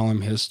trying to tell him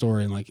his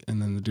story,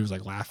 and then the dude was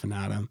like laughing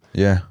at him.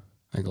 Yeah.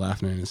 Like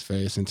laughing in his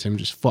face, and Tim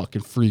just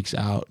fucking freaks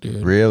out,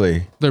 dude.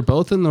 Really? They're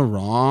both in the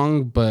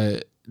wrong,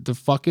 but the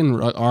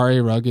fucking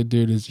R.A. Rugged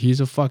dude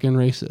he's a fucking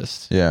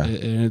racist. Yeah.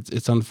 And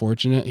it's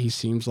unfortunate. He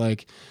seems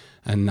like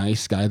a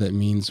nice guy that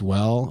means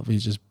well, but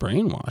he's just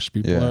brainwashed.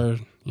 People are,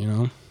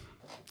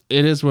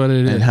 it is what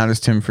it is. And how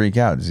does Tim freak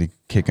out? Does he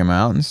kick him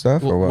out and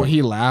stuff, or what? Well,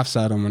 he laughs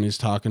at him when he's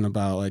talking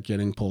about like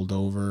getting pulled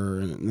over,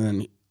 and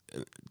then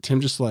Tim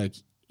just like,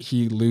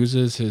 he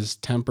loses his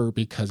temper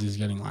because he's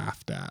getting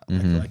laughed at.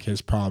 Like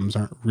his problems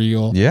aren't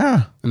real.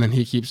 Yeah. And then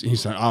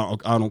he's like,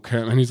 I don't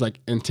care. And he's like,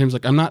 and Tim's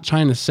like, I'm not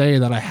trying to say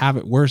that I have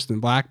it worse than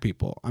black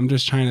people. I'm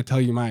just trying to tell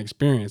you my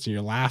experience, and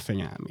you're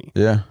laughing at me.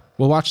 Yeah.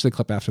 We'll watch the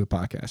clip after the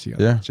podcast. You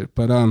gotta watch it.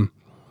 But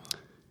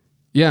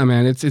yeah,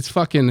 man, it's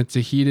a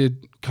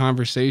heated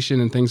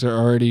conversation, and things are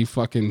already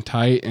fucking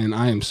tight, and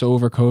I am so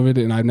over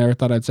COVID, and I never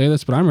thought I'd say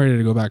this, but I'm ready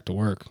to go back to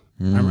work.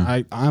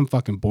 I'm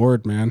fucking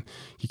bored, man.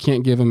 You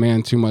can't give a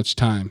man too much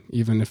time,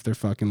 even if they're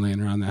fucking laying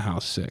around the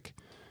house sick.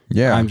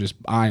 Yeah.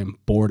 I am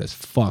bored as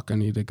fuck. I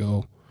need to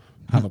go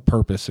have a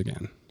purpose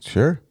again.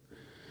 Sure.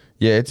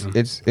 Yeah,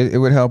 it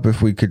would help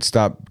if we could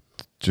stop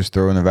just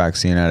throwing the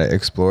vaccine at it,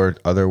 explore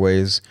other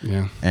ways,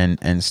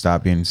 and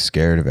stop being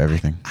scared of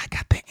everything. I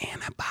got the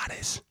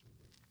antibodies.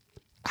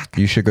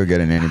 You should go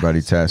get an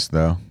antibody test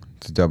though,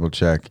 to double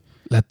check.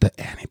 Let the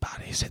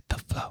antibodies hit the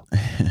flow.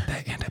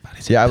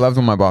 Yeah, I loved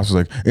when my boss was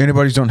like,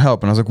 antibodies don't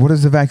help. And I was like, what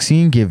does the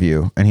vaccine give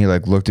you? And he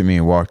like looked at me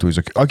and walked away. He's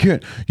like, I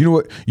can't. You know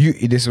what?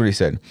 This is what he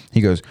said.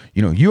 He goes,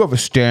 you have a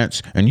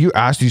stance and you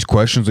ask these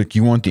questions like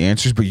you want the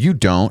answers, but you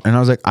don't. And I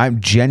was like, I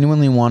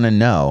genuinely want to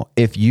know,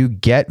 if you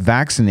get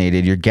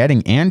vaccinated, you're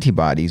getting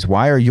antibodies.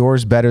 Why are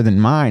yours better than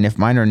mine if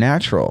mine are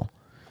natural?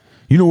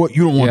 You know what?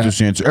 You don't want this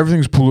answer.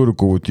 Everything's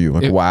political with you.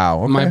 Like,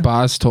 wow. Okay. My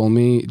boss told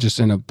me just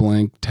in a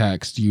blank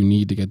text, you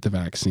need to get the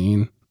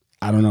vaccine.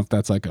 I don't know if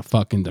that's like a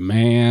fucking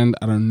demand.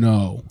 I don't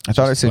know. I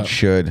thought it said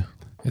should.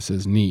 It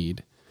says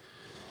need.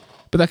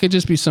 But that could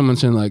just be someone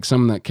saying like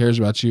someone that cares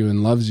about you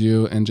and loves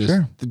you and just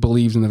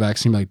believes in the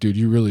vaccine. Like, dude,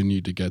 you really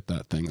need to get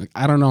that thing. Like,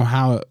 I don't know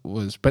how it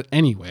was. But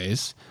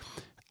anyways,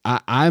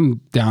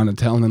 I'm down to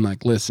telling them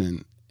like,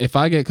 listen, if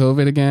I get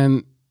COVID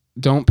again,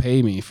 don't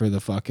pay me for the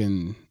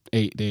fucking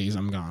 8 days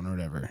I'm gone or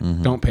whatever.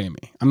 Don't pay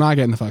me. I'm not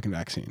getting the fucking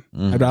vaccine.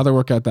 I'd rather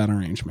work out that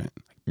arrangement.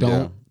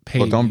 Don't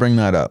pay me. Don't bring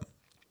that up,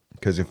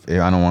 because if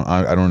I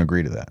don't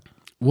agree to that.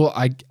 Well,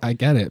 I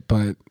get it,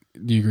 but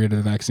do you agree to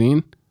the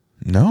vaccine?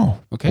 No.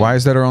 Okay. Why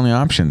is that our only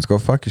options? Go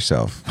fuck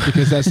yourself.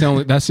 Because that's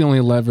the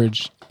only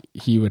leverage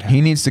he would have.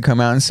 He needs to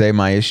come out and say,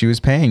 my issue is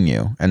paying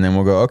you. And then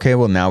we'll go, okay,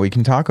 well, now we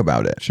can talk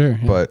about it. Sure.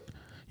 Yeah. But,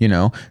 you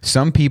know,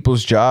 some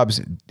people's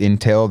jobs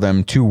entail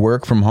them to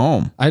work from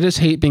home. I just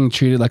hate being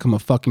treated like I'm a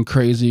fucking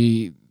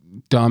crazy,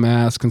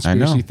 dumbass,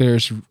 conspiracy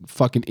theorist,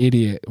 fucking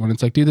idiot. When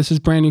it's like, dude, this is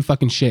brand new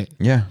fucking shit.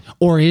 Yeah.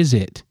 Or is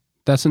it?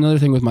 That's another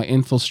thing with my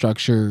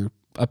infrastructure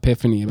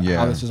epiphany about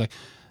how this is like.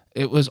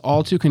 It was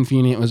all too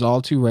convenient. It was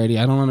all too ready.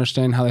 I don't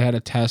understand how they had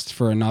a test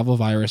for a novel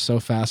virus so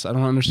fast. I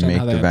don't understand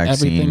how they had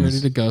everything ready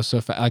to go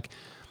so fast. Like,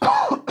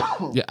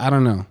 yeah, I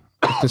don't know.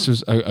 If this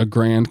was a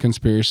grand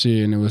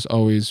conspiracy and it was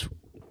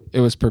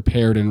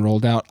prepared and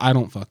rolled out. I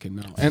don't fucking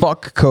know. And,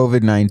 fuck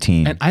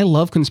COVID-19. And I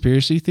love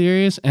conspiracy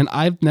theories, and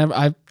I've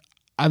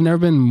never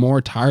been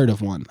more tired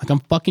of one. Like, I'm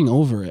fucking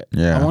over it.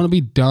 Yeah. I want to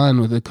be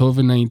done with the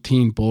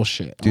COVID-19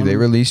 bullshit. Dude, they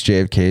released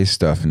JFK's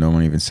stuff and no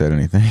one even said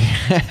anything.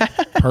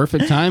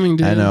 Perfect timing,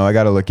 dude. I know. I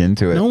got to look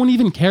into it. No one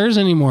even cares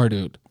anymore,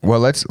 dude. Well,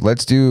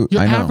 let's do.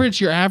 Your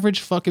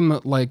average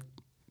fucking like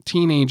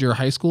teenager,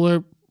 high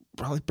schooler,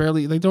 probably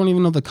barely. They don't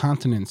even know the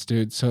continents,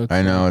 dude. So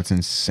I know, it's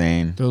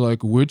insane. They're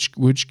like,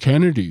 which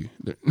Kennedy?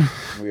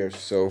 We are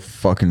so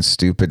fucking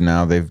stupid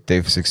now.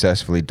 They've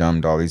successfully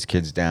dumbed all these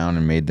kids down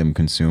and made them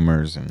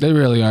consumers. And They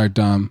really are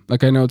dumb.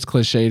 Like, I know it's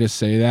cliche to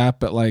say that,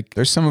 but like,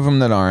 there's some of them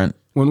that aren't.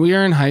 when we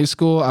were in high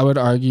school, I would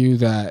argue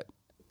that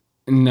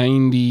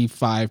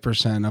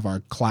 95% of our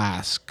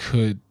class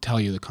could tell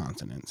you the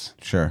continents.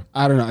 Sure.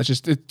 I don't know. It's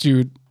just,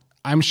 dude,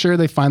 I'm sure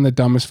they find the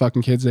dumbest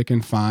fucking kids they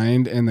can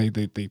find and they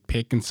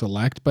pick and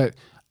select, but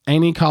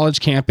any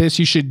college campus,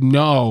 you should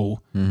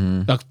know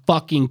the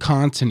fucking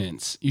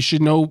continents. You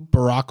should know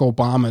Barack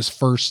Obama's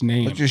first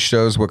name. It just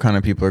shows what kind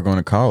of people are going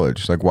to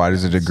college. Like, why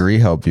does a degree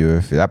help you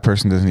if that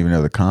person doesn't even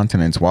know the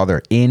continents while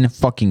they're in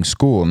fucking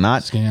school,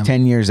 not Scam.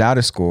 10 years out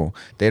of school?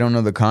 They don't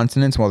know the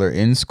continents while they're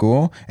in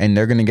school, and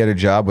they're going to get a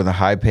job with a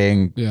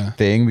high-paying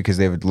thing because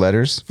they have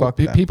letters. Fuck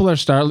that. People are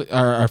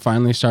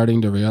finally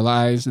starting to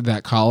realize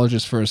that college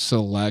is for a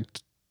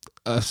select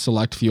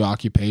few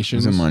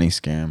occupations. It's a money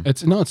scam.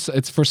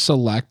 It's for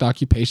select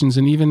occupations,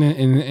 and even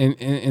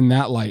in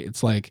that light,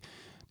 it's like,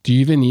 do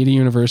you even need a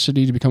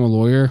university to become a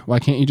lawyer? Why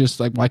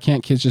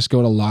can't kids just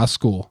go to law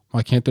school?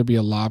 Why can't there be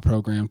a law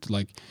program to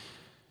like?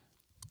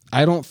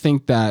 I don't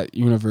think that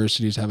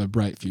universities have a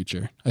bright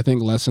future. I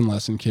think less and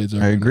less kids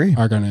are going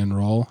to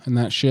enroll in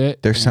that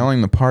shit. They're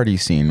selling the party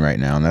scene right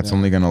now, and that's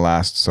only going to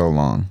last so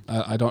long.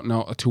 I don't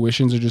know.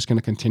 Tuitions are just going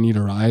to continue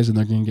to rise, and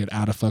they're going to get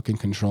out of fucking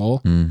control.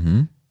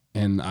 Mm-hmm.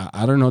 And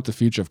I don't know what the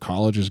future of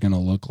college is going to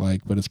look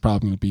like, but it's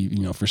probably going to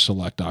be, for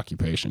select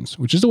occupations,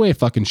 which is the way it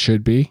fucking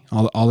should be.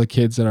 All the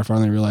kids that are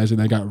finally realizing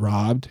they got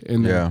robbed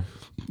and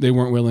they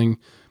weren't willing,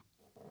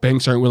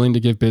 banks aren't willing to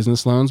give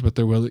business loans, but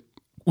they're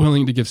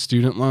willing to give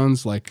student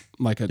loans like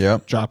a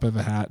drop of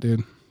a hat,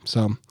 dude.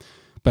 So,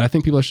 but I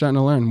think people are starting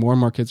to learn. More and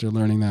more kids are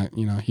learning that,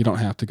 you don't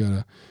have to go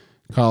to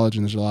college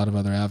and there's a lot of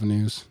other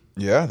avenues.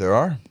 Yeah, there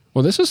are.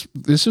 Well, this was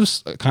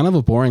kind of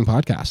a boring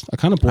podcast. I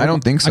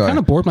don't think so. I kind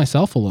of bored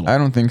myself a little. I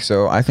don't think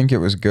so. I think it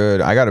was good.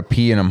 I got to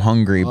pee and I'm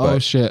hungry. Oh,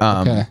 shit.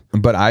 Okay.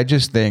 But I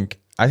think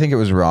it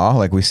was raw,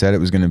 like we said it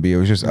was going to be. It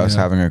was just us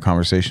having a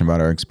conversation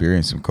about our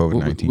experience of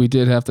COVID-19. We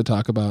did have to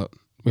talk about.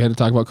 We had to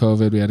talk about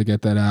COVID. We had to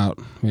get that out.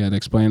 We had to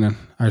explain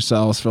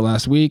ourselves for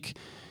last week.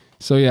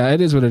 So yeah,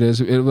 it is what it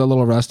is. It was a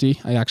little rusty.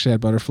 I actually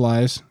had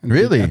butterflies.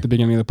 Really? At the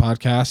beginning of the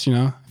podcast,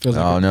 feels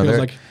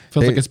like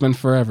it's been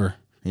forever.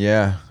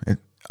 Yeah.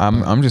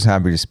 I'm just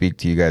happy to speak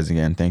to you guys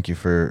again. Thank you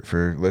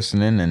for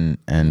listening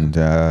and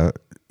I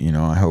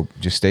hope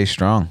just stay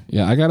strong.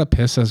 Yeah, I got to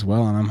piss as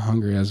well, and I'm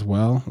hungry as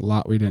well. A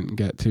lot we didn't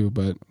get to,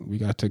 but we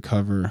got to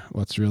cover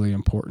what's really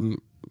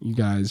important. You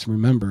guys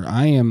remember,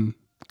 I am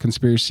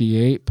Conspiracy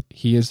Ape.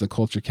 He is the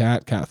Culture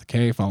Cat, Cat with a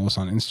K. Follow us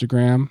on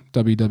Instagram,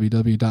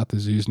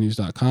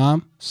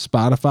 www.thezoosnews.com,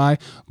 Spotify,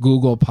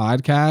 Google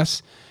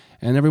Podcasts.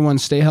 And everyone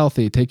stay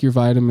healthy. Take your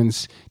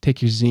vitamins,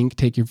 take your zinc,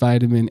 take your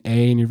vitamin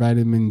A and your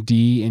vitamin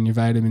D and your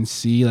vitamin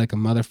C like a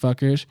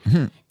motherfuckers.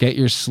 Mm-hmm. Get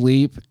your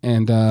sleep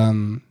and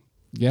God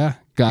be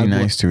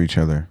nice to each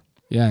other.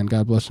 Yeah, and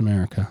God bless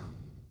America.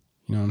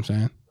 You know what I'm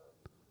saying?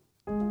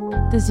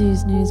 The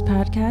Zoos News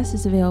Podcast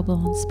is available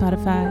on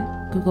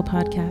Spotify, Google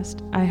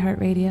Podcast,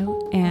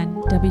 iHeartRadio, and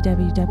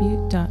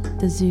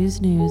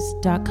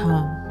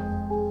www.thezoosnews.com.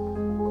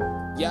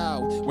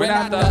 Yo, we're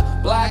not the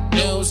black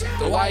news,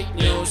 the white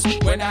news.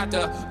 We're not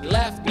the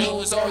left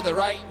news or the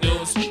right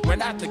news. We're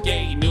not the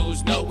gay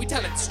news, no, we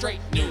tell it straight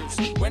news.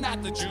 We're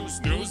not the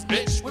Jews news,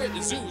 bitch, we're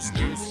the Zoos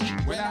news.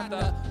 We're not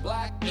the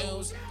black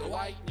news, the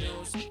white news.